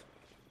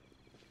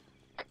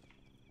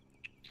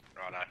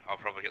 Righto, I'll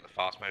probably get the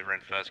fast mover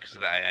in first because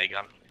of the AA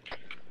gun.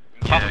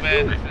 Papa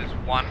Bear, this is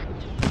 1.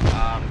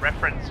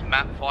 Reference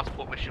map fire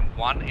support mission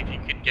 1 if you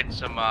could get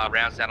some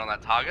rounds down on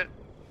that target.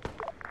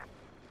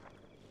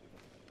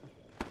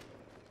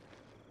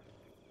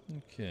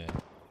 Okay.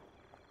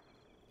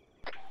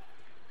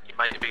 You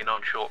might have been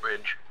on short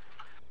range.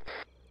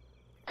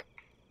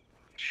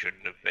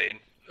 Shouldn't have been.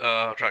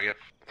 I'll try again.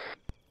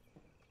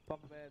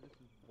 Papa Bear, this is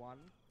 1.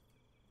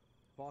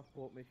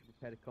 Passport mission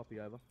prepared to copy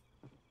over.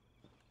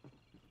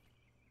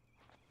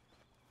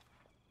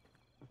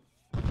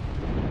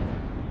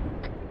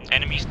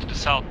 Enemies to the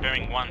south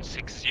bearing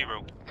 160.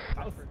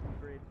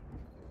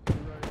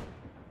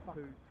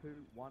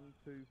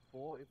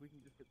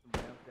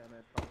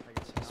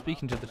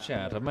 Speaking to the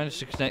chat, I've managed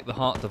to connect the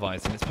heart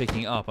device and it's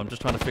picking it up. I'm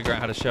just trying to figure out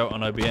how to show it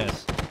on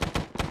OBS.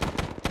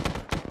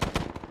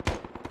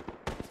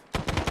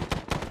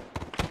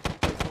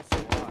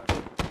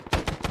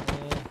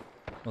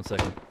 1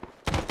 second.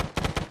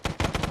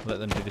 Let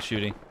them do the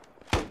shooting.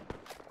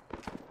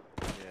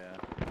 Yeah.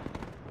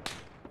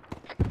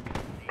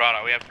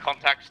 Right, we have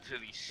contacts to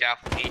the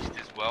southeast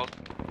as well.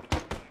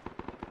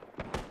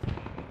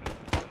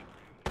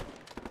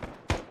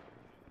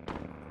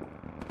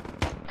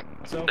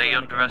 They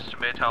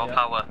underestimate our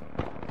power.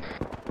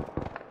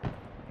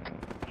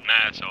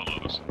 Nah, it's all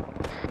those.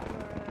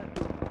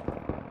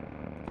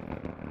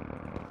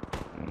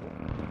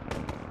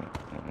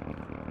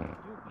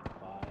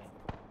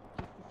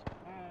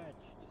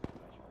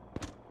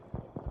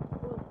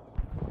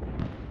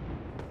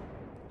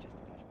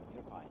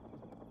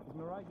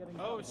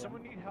 Oh,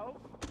 someone need help?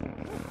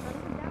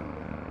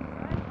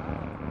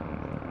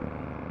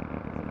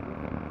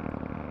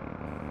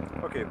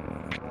 Okay,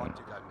 what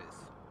did I miss?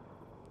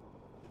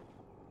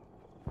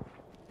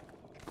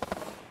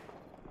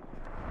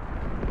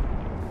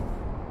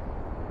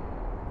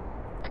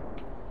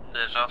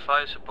 There's our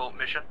fire support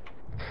mission.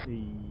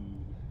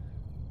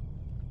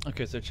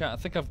 Okay, so chat, I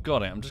think I've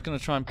got it. I'm just going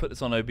to try and put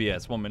this on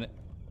OBS. 1 minute.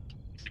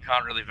 You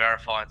can't really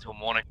verify until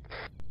morning.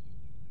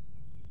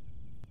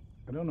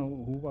 I don't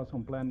know who was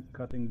on plant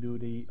cutting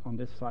duty on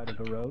this side of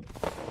the road,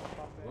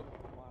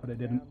 but they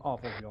did an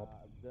awful job.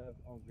 Observed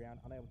on ground,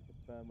 unable to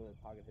confirm whether the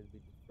target has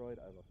been destroyed.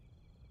 Over.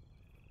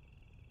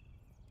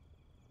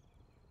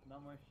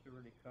 Not much to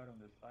really cut on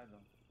this side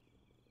though.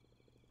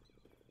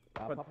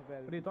 But what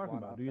are you talking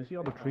about? Do you see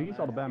all the trees,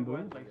 all the bamboo?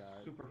 Like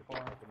super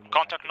far.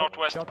 Contact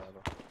northwest.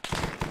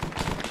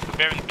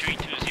 Bearing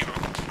 320.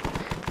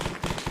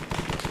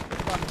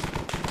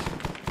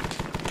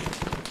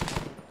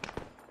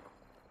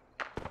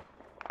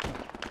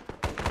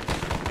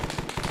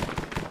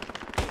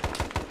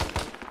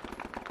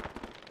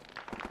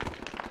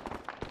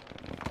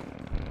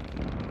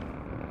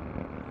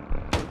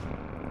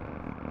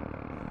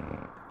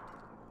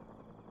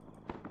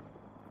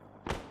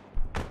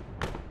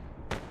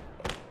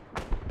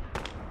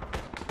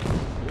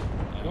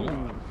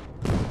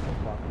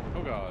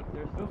 Oh god.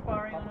 They're still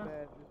firing on us.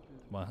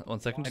 1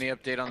 second. Any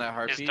update on that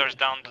heartbeat? There's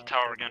down the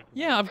tower again.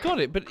 Yeah, I've got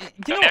it, but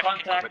you know what?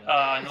 Contact,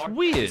 It's north.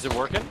 weird. Is it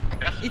working?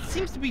 It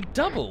seems to be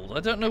doubled.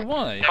 I don't know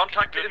why.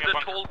 Contact in the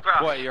tall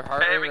grass. What, your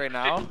heart rate right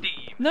now?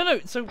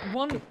 No, so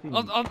one...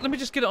 let me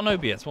just get it on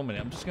OBS. 1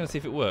 minute. I'm just going to see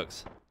if it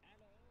works.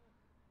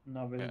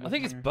 No, I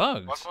think it's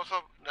bugged. What's also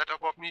net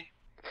above me?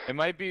 It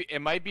might be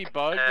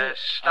bugged.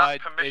 Staff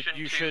permission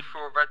you to should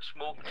for red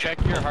smoke.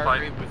 check your heart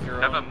rate with your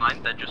Never own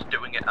mind, they're just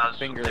doing it as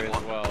finger they as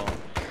want. well.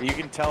 You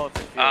can tell if it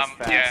feels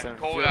fast. Yeah, and if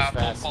call it feels fast,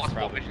 it's passport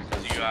probably missions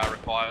because as you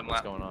require on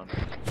what's that. going on.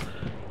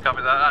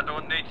 Copy that, I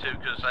don't need to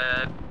because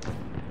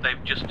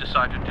they've just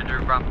decided to do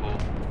rapport.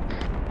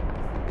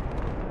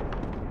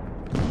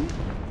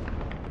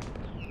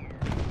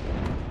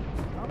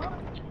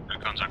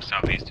 Good contact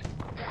southeast.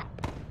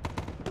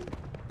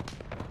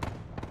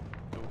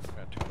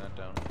 Gotta turn that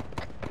down.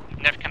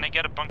 Nev, can I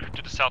get a bunker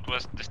to the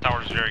southwest? This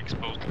tower is very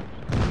exposed.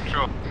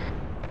 Sure.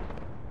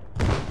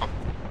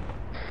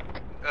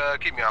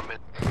 Keep me on mid.